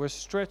ideation. We're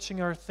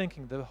stretching our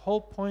thinking. The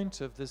whole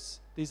point of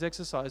these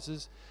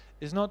exercises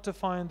is not to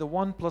find the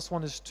 1 +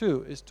 1 is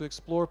 2, is to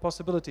explore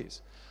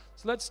possibilities.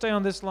 So let's stay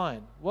on this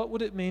line. What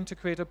would it mean to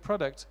create a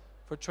product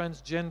for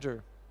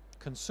transgender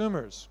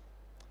consumers?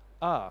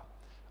 All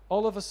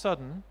of a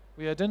sudden,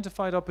 we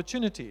identified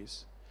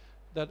opportunities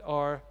that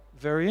are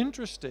very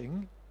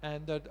interesting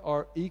and that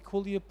are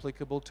equally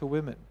applicable to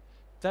women.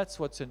 That's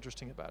what's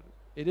interesting about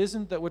it. It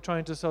isn't that we're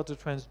trying to sell to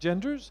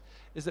transgenders,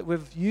 is that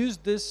we've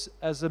used this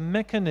as a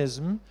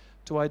mechanism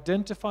to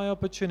identify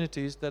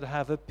opportunities that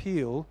have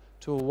appeal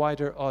to a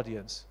wider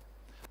audience.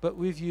 But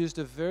we've used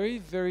a very,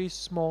 very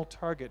small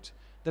target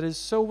that is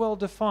so well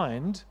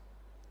defined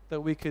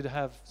that we could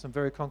have some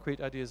very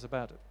concrete ideas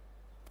about it.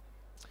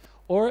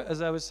 Or,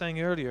 as I was saying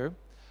earlier,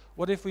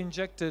 what if we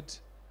injected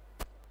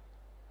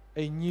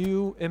a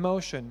new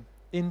emotion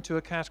into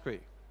a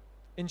category?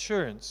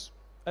 Insurance.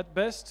 At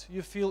best,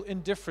 you feel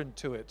indifferent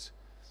to it.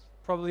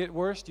 Probably at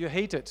worst, you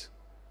hate it.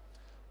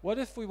 What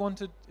if we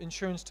wanted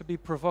insurance to be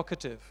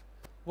provocative?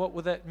 What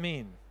would that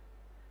mean?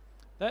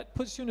 That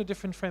puts you in a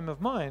different frame of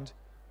mind,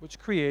 which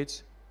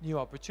creates new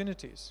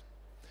opportunities.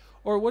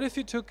 Or what if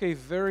you took a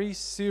very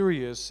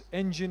serious,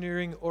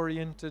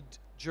 engineering-oriented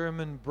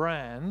German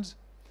brand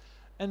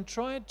and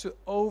tried to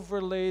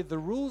overlay the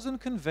rules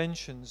and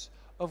conventions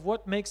of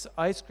what makes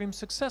ice cream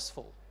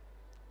successful?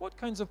 What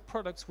kinds of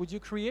products would you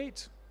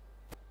create?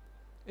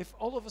 If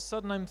all of a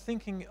sudden I'm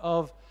thinking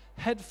of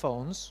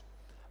headphones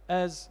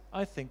as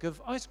I think of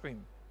ice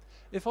cream.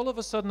 If all of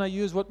a sudden I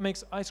use what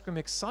makes ice cream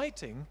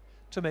exciting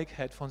to make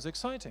headphones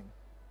exciting,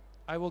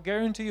 I will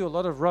guarantee you a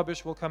lot of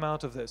rubbish will come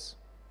out of this,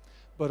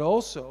 but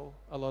also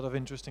a lot of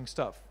interesting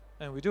stuff,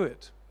 and we do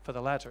it for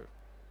the latter.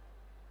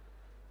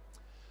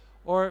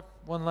 Or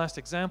one last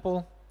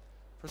example,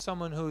 for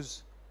someone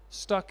who's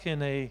stuck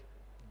in a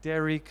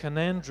dairy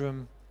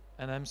conundrum,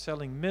 and I'm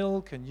selling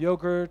milk and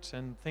yogurt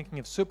and thinking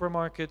of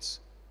supermarkets,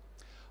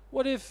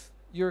 what if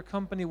your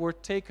company were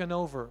taken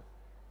over?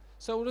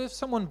 So what if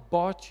someone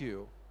bought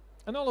you,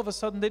 and all of a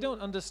sudden they don't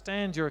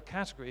understand your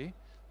category,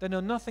 they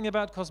know nothing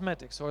about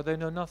cosmetics, or they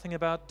know nothing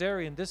about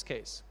dairy in this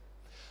case,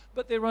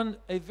 but they run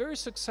a very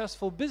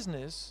successful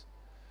business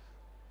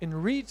in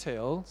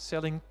retail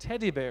selling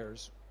teddy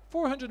bears.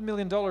 $400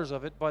 million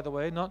of it, by the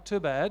way, not too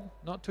bad,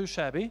 not too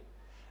shabby,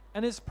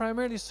 and it's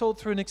primarily sold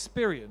through an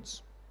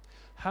experience.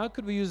 How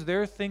could we use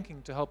their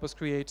thinking to help us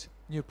create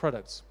new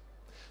products?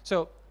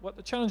 So what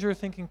the Challenger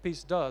Thinking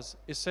piece does,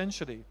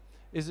 essentially,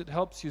 is it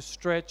helps you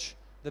stretch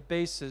the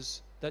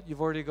basis that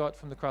you've already got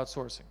from the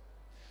crowdsourcing.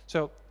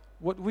 So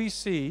what we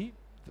see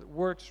that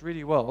works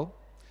really well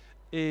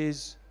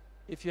is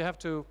if you have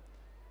to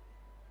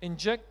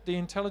inject the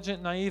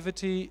intelligent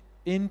naivety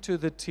into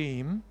the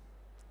team,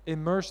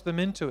 immerse them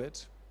into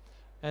it,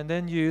 and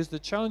then use the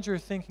Challenger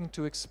Thinking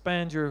to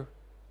expand your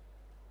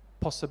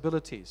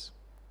possibilities.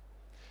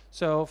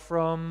 So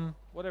from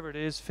whatever it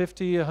is,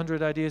 50,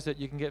 100 ideas that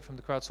you can get from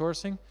the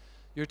crowdsourcing,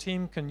 your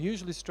team can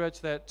usually stretch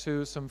that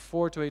to some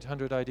 400 to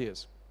 800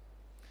 ideas.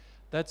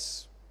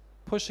 That's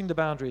pushing the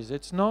boundaries.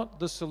 It's not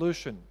the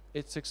solution.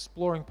 It's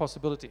exploring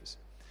possibilities.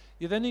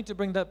 You then need to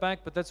bring that back,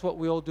 but that's what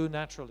we all do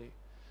naturally.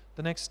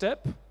 The next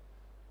step,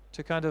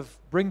 to kind of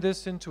bring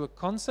this into a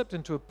concept,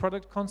 into a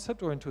product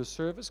concept, or into a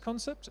service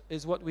concept,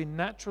 is what we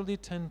naturally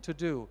tend to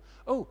do.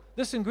 Oh,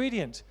 this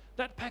ingredient,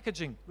 that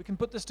packaging, we can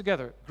put this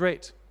together.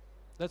 Great.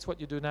 That's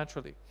what you do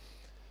naturally.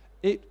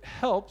 It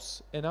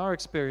helps, in our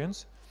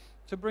experience,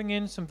 to bring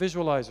in some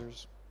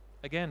visualizers.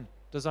 Again,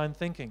 design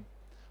thinking.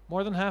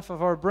 More than half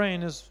of our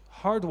brain is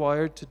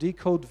hardwired to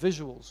decode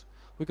visuals.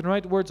 We can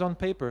write words on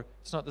paper.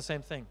 It's not the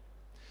same thing.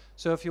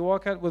 So if you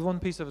walk out with one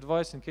piece of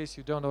advice, in case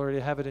you don't already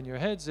have it in your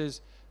heads,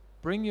 is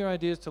bring your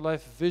ideas to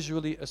life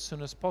visually as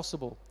soon as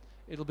possible.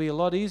 It'll be a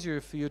lot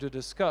easier for you to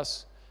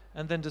discuss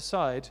and then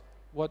decide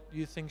what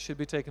you think should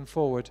be taken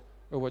forward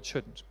or what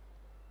shouldn't.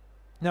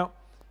 Now,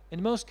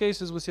 in most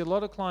cases, we see a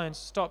lot of clients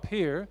stop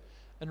here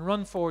and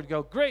run forward,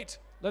 go, great,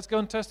 let's go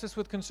and test this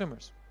with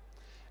consumers.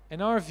 In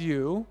our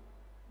view,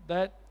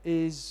 that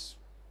is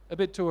a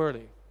bit too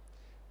early.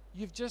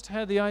 You've just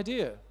had the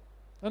idea.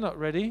 They're not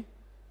ready.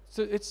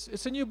 So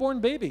it's a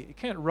newborn baby. It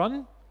can't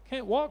run,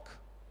 can't walk.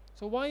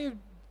 So why are you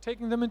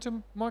taking them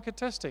into market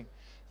testing?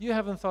 You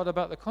haven't thought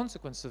about the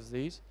consequences of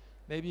these.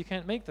 Maybe you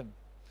can't make them.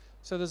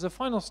 So there's a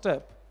final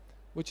step,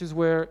 which is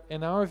where,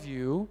 in our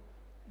view,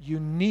 you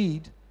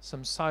need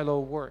some silo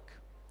work.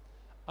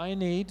 I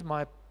need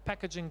my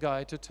packaging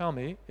guy to tell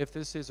me if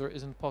this is or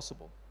isn't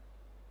possible.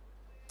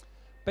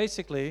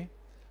 Basically,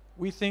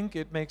 we think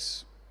it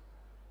makes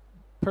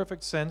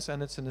perfect sense,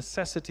 and it's a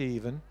necessity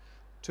even,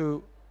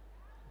 to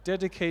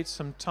dedicate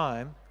some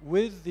time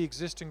with the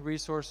existing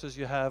resources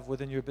you have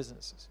within your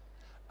businesses.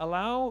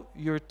 Allow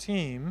your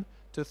team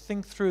to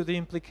think through the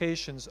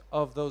implications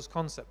of those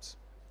concepts.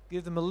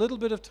 Give them a little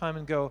bit of time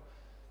and go,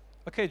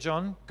 okay,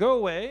 John, go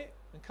away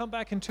and come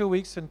back in 2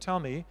 weeks and tell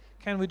me,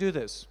 can we do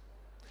this?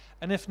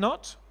 And if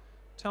not,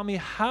 tell me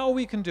how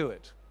we can do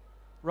it,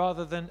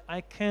 rather than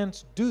I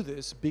can't do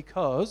this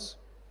because.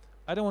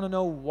 I don't want to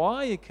know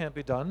why it can't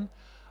be done.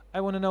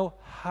 I want to know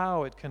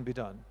how it can be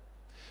done.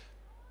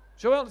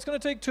 Joel, it's going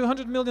to take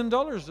 $200 million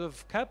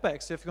of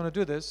CapEx if you're going to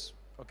do this.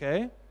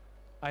 Okay,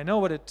 I know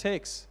what it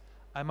takes.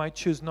 I might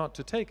choose not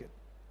to take it,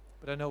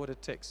 but I know what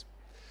it takes.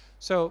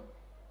 So,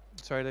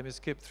 sorry, let me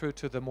skip through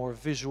to the more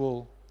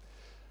visual.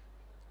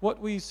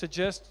 What we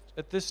suggest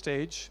at this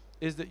stage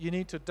is that you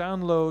need to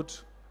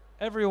download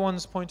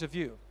everyone's point of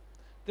view.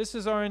 This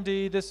is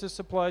R&D, this is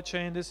supply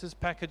chain, this is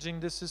packaging,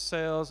 this is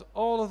sales,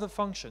 all of the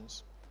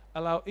functions.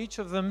 Allow each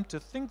of them to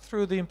think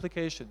through the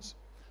implications.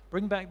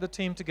 Bring back the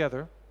team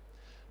together.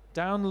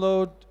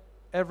 Download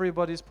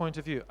everybody's point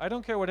of view. I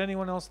don't care what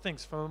anyone else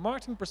thinks. From a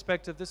marketing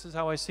perspective, this is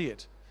how I see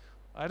it.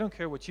 I don't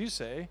care what you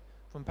say.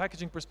 From a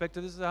packaging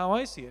perspective, this is how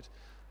I see it.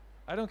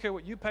 I don't care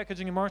what you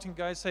packaging and marketing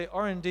guys say.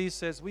 R&D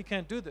says we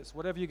can't do this,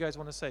 whatever you guys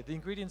want to say. The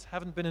ingredients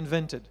haven't been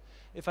invented.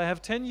 If I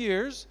have 10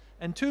 years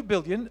and 2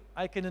 billion,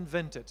 I can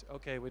invent it.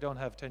 Okay, we don't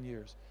have 10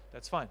 years.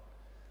 That's fine.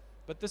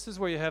 But this is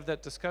where you have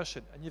that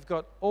discussion. And you've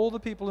got all the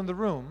people in the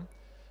room.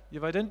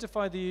 You've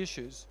identified the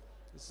issues.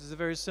 This is a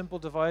very simple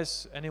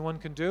device anyone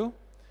can do,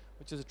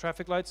 which is a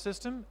traffic light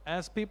system.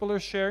 As people are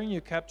sharing,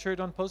 you capture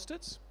it on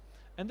Post-its,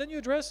 and then you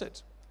address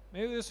it.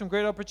 Maybe there's some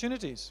great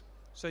opportunities.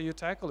 So you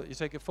tackle it, you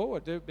take it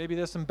forward. Maybe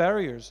there's some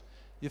barriers,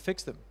 you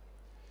fix them.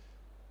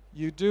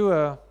 You do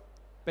a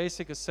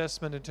basic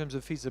assessment in terms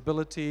of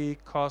feasibility,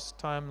 cost,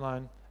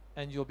 timeline,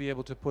 and you'll be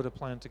able to put a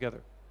plan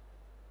together.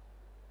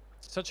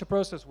 Such a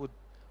process would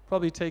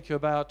probably take you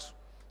about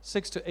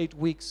 6 to 8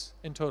 weeks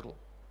in total.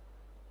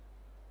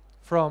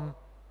 From,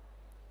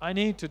 I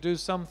need to do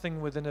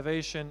something with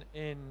innovation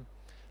in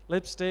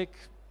lipstick,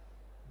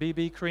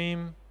 BB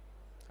cream,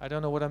 I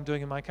don't know what I'm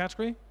doing in my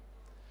category,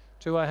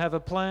 to I have a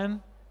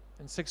plan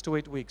in 6 to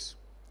 8 weeks.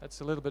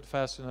 That's a little bit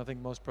faster than I think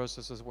most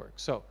processes work.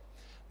 So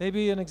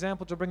maybe an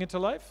example to bring it to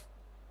life?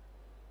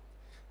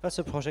 That's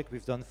a project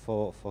we've done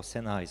for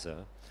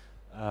Sennheiser.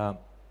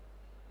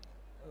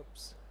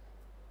 Oops.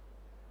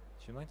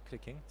 Do you mind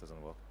clicking? It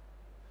doesn't work.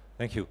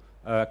 Thank you.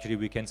 Actually,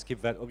 we can skip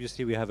that.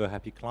 Obviously, we have a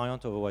happy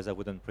client, otherwise I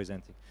wouldn't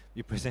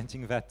be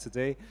presenting that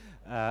today.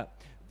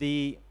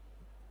 The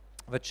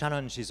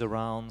challenge is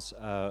around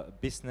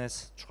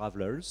business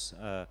travelers.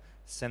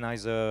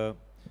 Sennheiser,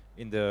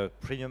 in the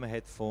premium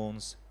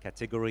headphones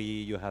category,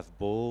 you have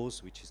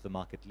Bose, which is the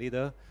market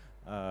leader,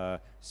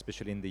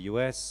 especially in the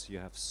US. You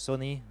have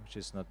Sony, which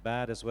is not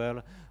bad as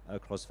well,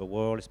 across the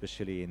world,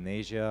 especially in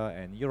Asia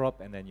and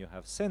Europe, and then you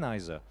have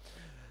Sennheiser.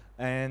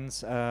 And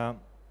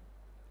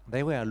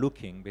they were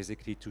looking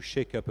basically to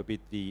shake up a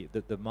bit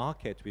the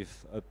market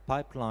with a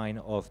pipeline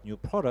of new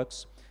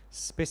products,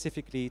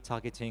 specifically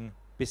targeting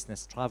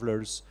business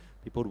travelers,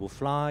 people who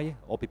fly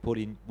or people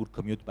who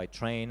commute by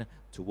train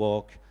to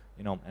work,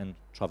 you know, and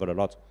travel a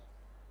lot.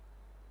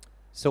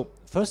 So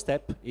first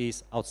step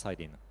is outside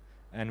in.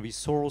 And we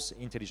source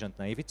intelligent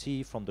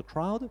naivety from the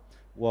crowd,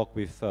 work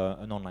with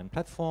an online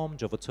platform,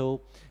 Jovoto.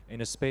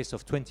 In a space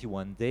of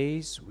 21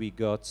 days, we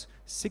got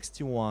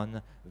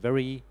 61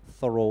 very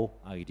thorough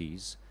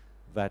ideas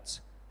that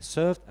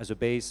served as a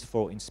base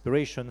for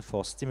inspiration,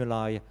 for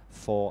stimuli,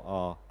 for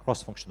our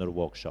cross-functional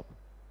workshop.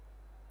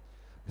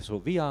 So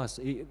here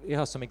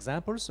are some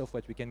examples of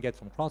what we can get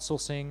from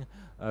crowdsourcing.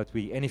 To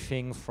be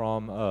anything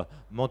from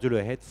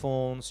modular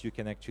headphones. You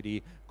can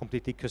actually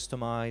completely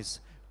customize,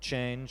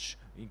 change,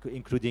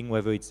 including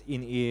whether it's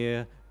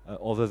in-ear,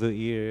 over the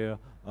ear,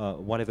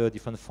 whatever,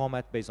 different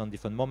format based on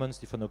different moments,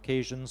 different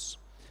occasions.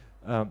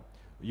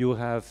 You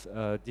have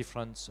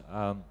different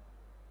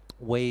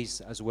ways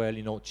as well,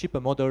 you know,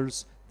 cheaper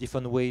models,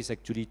 different ways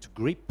actually to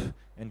grip,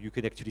 and you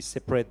could actually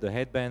separate the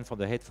headband from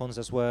the headphones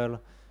as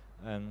well.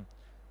 And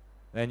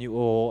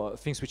or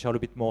things which are a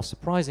bit more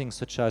surprising,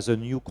 such as a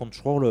new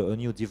controller, a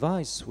new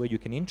device where you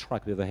can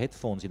interact with the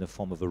headphones in the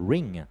form of a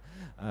ring,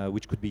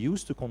 which could be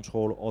used to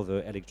control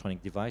other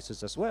electronic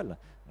devices as well.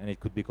 And it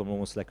could become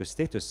almost like a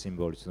status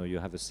symbol, you know, you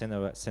have a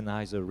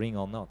Sennheiser ring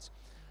or not.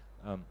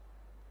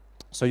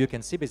 So you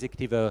can see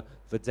basically the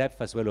depth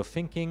as well of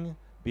thinking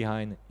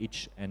behind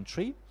each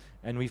entry.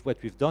 And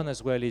what we've done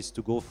as well is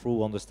to go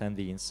through, understand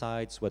the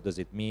insights, what does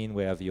it mean,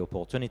 where are the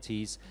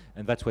opportunities,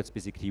 and that's what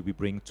basically we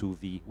bring to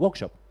the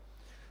workshop.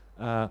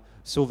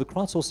 So the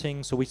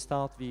crowdsourcing, so we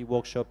start the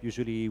workshop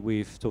usually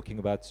with talking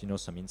about, you know,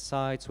 some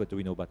insights, what do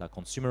we know about our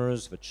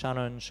consumers, the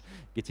challenge,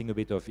 getting a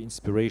bit of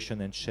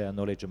inspiration and share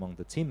knowledge among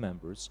the team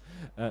members,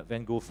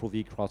 then go through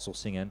the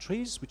crowdsourcing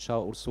entries, which are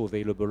also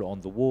available on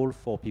the wall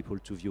for people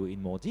to view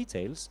in more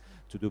details,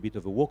 to do a bit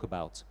of a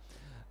walkabout.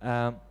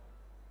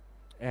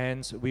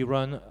 And we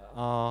run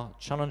our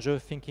challenger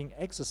thinking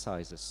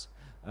exercises.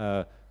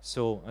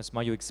 So as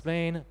Mario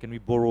explained, can we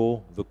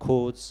borrow the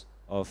codes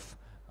of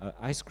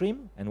ice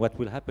cream, and what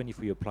will happen if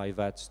we apply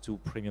that to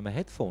premium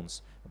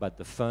headphones, about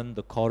the fun,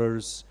 the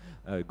colors,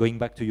 going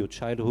back to your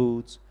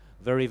childhood,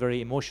 very, very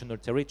emotional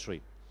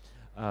territory.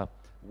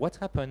 What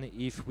happened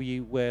if we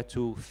were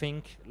to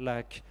think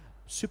like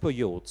super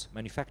yacht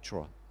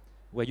manufacturer,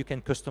 where you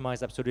can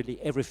customize absolutely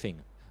everything,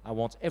 I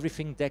want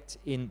everything decked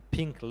in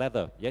pink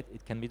leather. Yet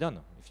it can be done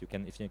if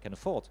you can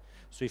afford.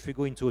 So if we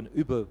go into an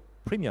Uber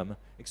Premium,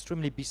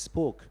 extremely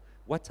bespoke,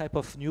 what type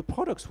of new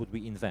products would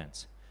we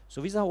invent?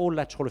 So these are all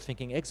lateral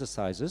thinking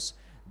exercises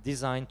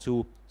designed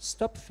to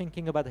stop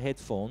thinking about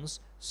headphones,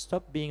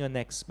 stop being an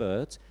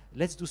expert,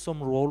 let's do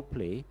some role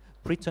play,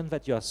 pretend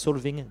that you are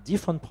solving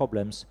different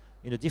problems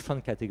in a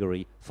different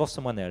category for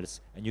someone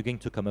else, and you're going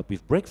to come up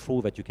with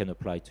breakthrough that you can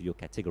apply to your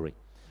category.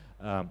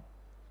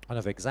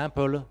 Another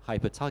example,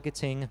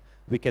 hyper-targeting.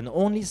 We can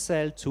only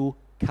sell to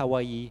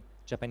kawaii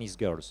Japanese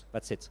girls.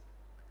 That's it,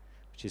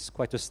 which is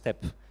quite a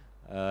step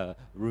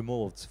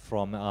removed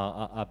from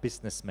our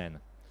businessmen.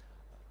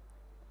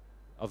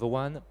 Other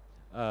one,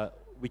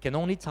 we can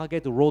only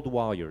target the road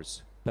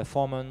warriors.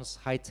 Performance,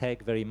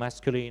 high-tech, very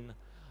masculine.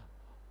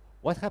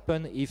 What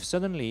happened if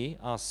suddenly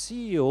our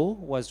CEO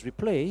was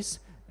replaced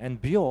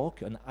and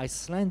Björk, an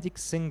Icelandic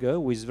singer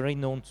who is very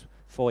known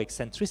for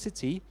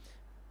eccentricity,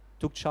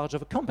 took charge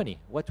of a company?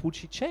 What would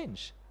she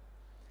change?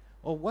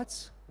 Or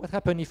what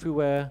happened if we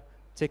were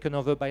taken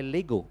over by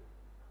Lego?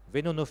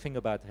 They know nothing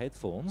about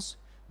headphones,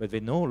 but they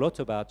know a lot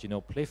about,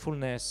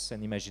 playfulness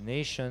and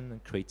imagination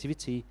and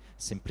creativity,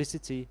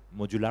 simplicity,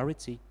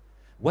 modularity.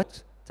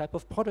 What type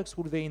of products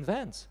would they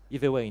invent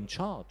if they were in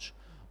charge?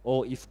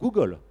 Or if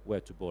Google were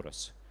to board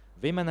us?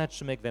 They managed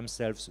to make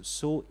themselves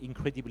so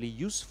incredibly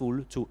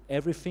useful to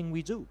everything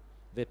we do.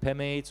 They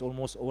permeate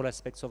almost all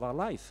aspects of our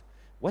life.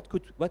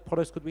 What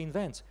products could we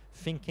invent?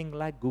 Thinking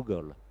like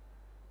Google.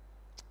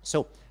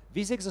 So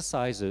these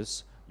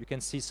exercises, you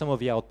can see some of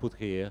the output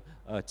here,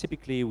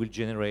 typically will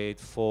generate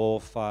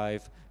 400,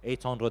 500,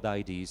 800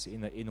 ideas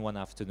in one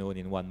afternoon,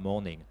 in one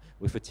morning,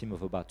 with a team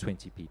of about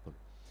 20 people.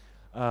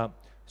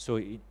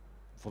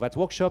 For that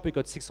workshop, we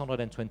got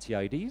 620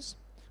 ideas.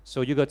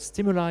 So you got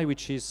stimuli,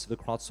 which is the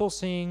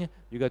crowdsourcing,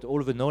 you got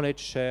all the knowledge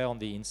share on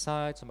the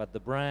insights about the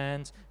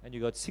brand, and you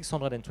got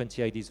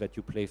 620 ideas that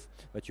you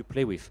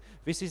play with.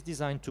 This is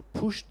designed to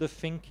push the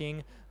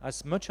thinking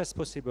as much as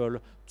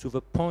possible to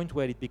the point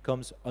where it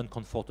becomes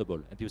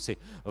uncomfortable. And people say,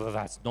 oh,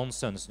 that's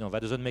nonsense,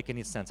 that doesn't make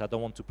any sense, I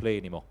don't want to play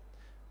anymore.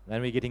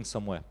 Then we're getting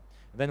somewhere.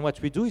 Then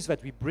what we do is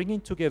that we bring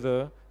it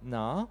together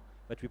now,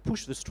 that we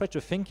push the stretch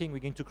of thinking, we're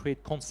going to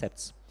create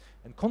concepts.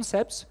 And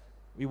concepts,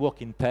 we work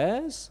in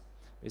pairs,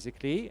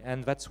 basically,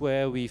 and that's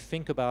where we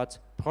think about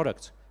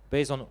product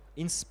based on,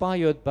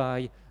 inspired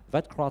by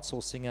that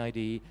crowdsourcing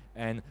idea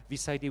and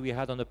this idea we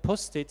had on a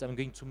post-it. I'm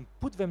going to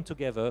put them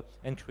together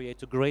and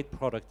create a great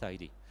product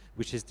idea,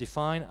 which is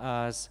defined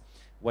as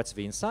what's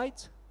the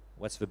insight,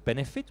 what's the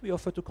benefit we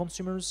offer to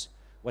consumers,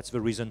 what's the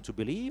reason to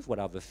believe, what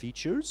are the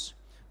features,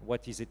 why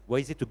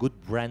is it a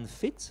good brand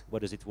fit,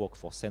 what does it work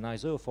for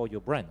Sennheiser or for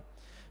your brand.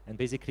 And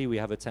basically we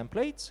have a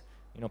template.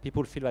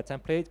 People fill that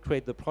template,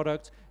 create the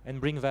product,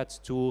 and bring that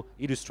to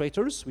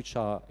illustrators, which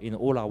are in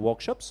all our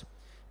workshops,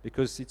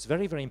 because it's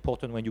very, very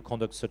important when you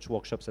conduct such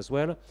workshops as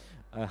well.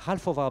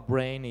 Half of our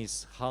brain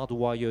is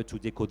hardwired to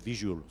decode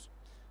visuals,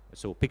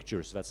 so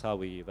pictures. That's how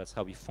we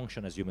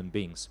function as human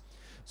beings.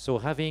 So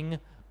having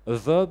a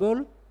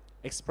verbal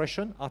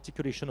expression,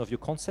 articulation of your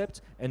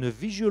concept, and a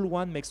visual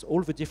one makes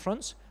all the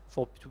difference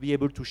to be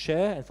able to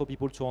share and for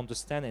people to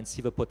understand and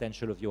see the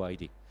potential of your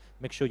idea.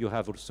 Make sure you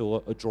have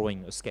also a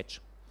drawing, a sketch.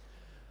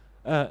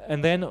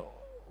 And then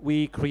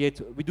we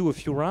do a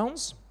few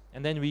rounds,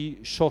 and then we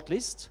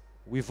shortlist,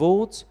 we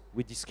vote,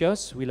 we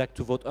discuss. We like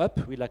to vote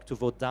up, we like to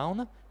vote down.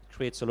 It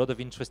creates a lot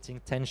of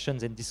interesting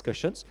tensions and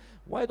discussions.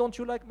 Why don't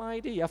you like my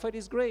idea? I thought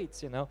it's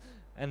great,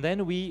 And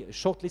then we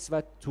shortlist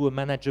that to a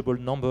manageable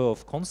number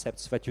of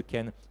concepts that you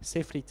can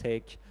safely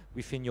take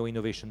within your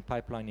innovation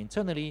pipeline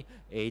internally,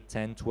 8,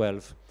 10,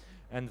 12.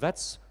 And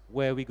that's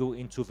where we go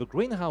into the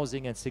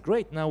greenhousing and say,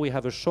 great, now we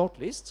have a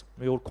shortlist.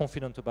 We're all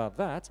confident about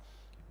that.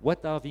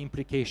 What are the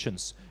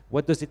implications?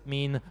 What does it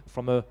mean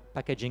from a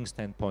packaging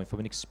standpoint, from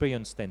an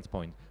experience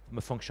standpoint, from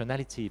a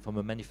functionality, from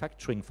a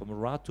manufacturing, from a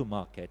route to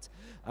market?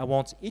 I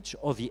want each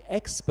of the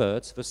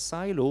experts, the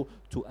silo,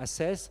 to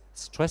assess,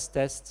 stress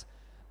test,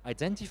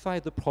 identify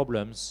the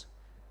problems,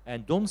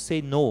 and don't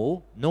say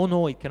no,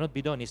 it cannot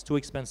be done, it's too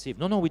expensive.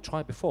 No, we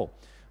tried before.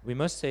 We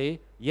must say,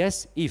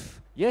 yes,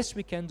 if. Yes,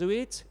 we can do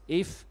it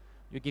if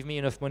you give me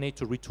enough money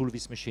to retool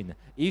this machine,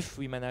 if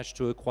we manage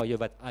to acquire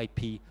that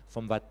IP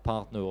from that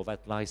partner or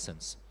that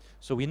license.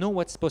 So we know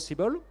what's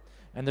possible,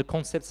 and the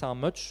concepts are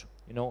much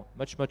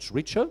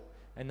richer,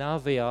 and now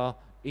they are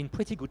in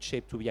pretty good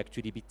shape to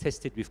actually be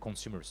tested with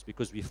consumers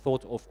because we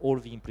thought of all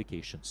the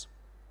implications.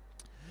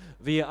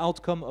 The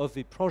outcome of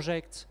the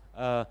project,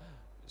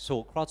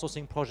 so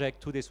crowdsourcing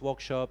project, 2 days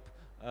workshop,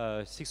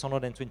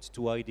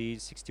 622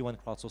 IDs, 61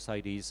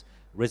 crowdsourced IDs,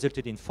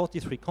 resulted in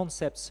 43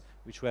 concepts,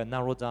 which were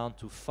narrowed down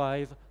to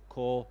 5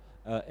 core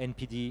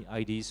NPD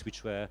IDs,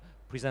 which were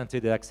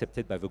presented and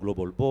accepted by the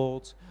global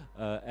board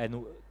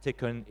and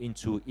taken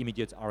into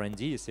immediate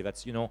R&D. So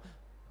that's,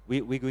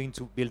 we're going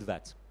to build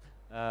that.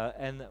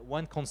 And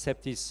one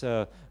concept is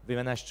we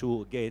managed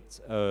to get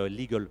a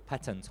legal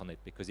patent on it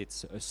because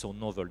it's so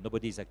novel.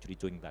 Nobody is actually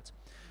doing that.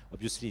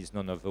 Obviously, it's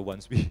none of the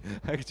ones we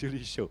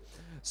actually show.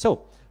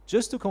 So,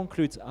 just to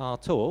conclude our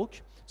talk,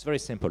 it's very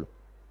simple.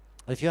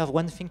 If you have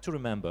one thing to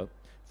remember,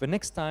 the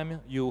next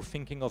time you're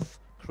thinking of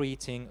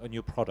creating a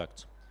new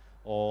product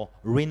or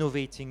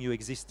renovating your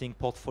existing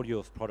portfolio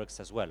of products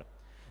as well,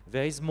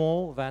 there is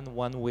more than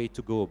one way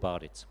to go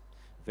about it.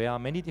 There are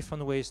many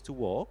different ways to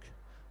work.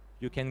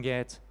 You can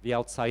get the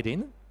outside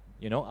in,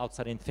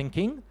 outside in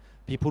thinking,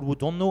 people who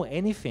don't know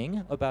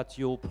anything about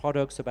your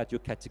products, about your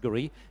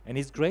category, and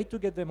it's great to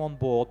get them on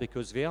board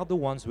because they are the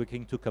ones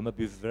working to come up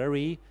with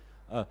very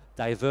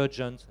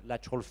divergent,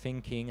 lateral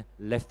thinking,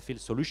 left field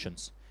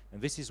solutions.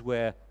 And this is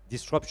where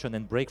disruption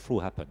and breakthrough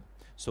happen.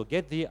 So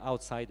get the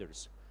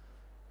outsiders.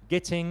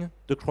 Getting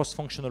the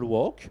cross-functional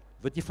work,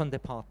 the different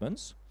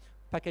departments.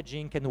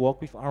 Packaging can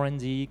work with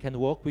R&D, can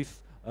work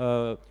with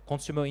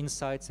consumer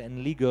insights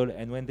and legal,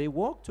 and when they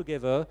work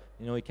together,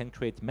 it can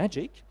create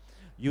magic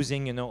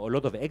using a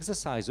lot of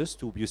exercises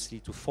to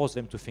obviously to force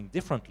them to think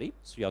differently.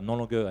 So you are no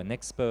longer an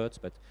expert,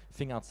 but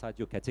think outside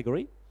your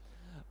category.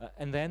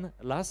 And then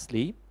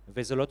lastly,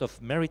 there's a lot of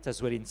merit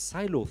as well in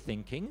silo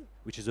thinking,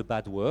 which is a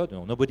bad word.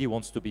 Nobody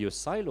wants to be a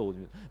silo,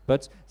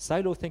 but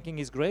silo thinking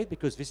is great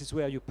because this is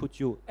where you put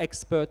your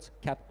expert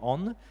cap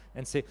on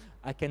and say,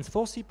 I can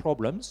foresee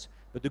problems,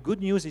 but the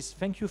good news is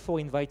thank you for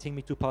inviting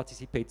me to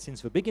participate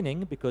since the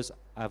beginning because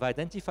I've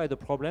identified the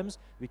problems,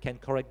 we can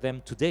correct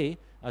them today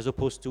as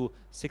opposed to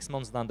 6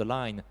 months down the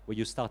line where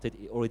you started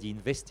already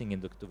investing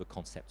in the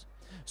concept.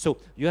 So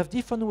you have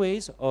different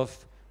ways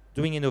of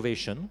doing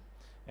innovation,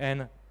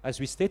 and as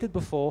we stated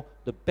before,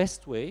 the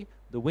best way,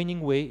 the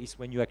winning way, is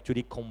when you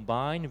actually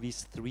combine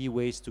these three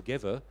ways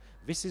together.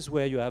 This is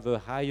where you have the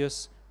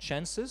highest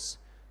chances.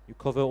 You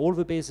cover all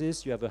the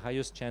bases, you have the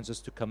highest chances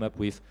to come up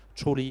with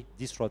truly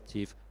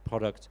disruptive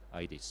product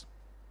ideas.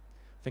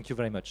 Thank you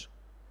very much.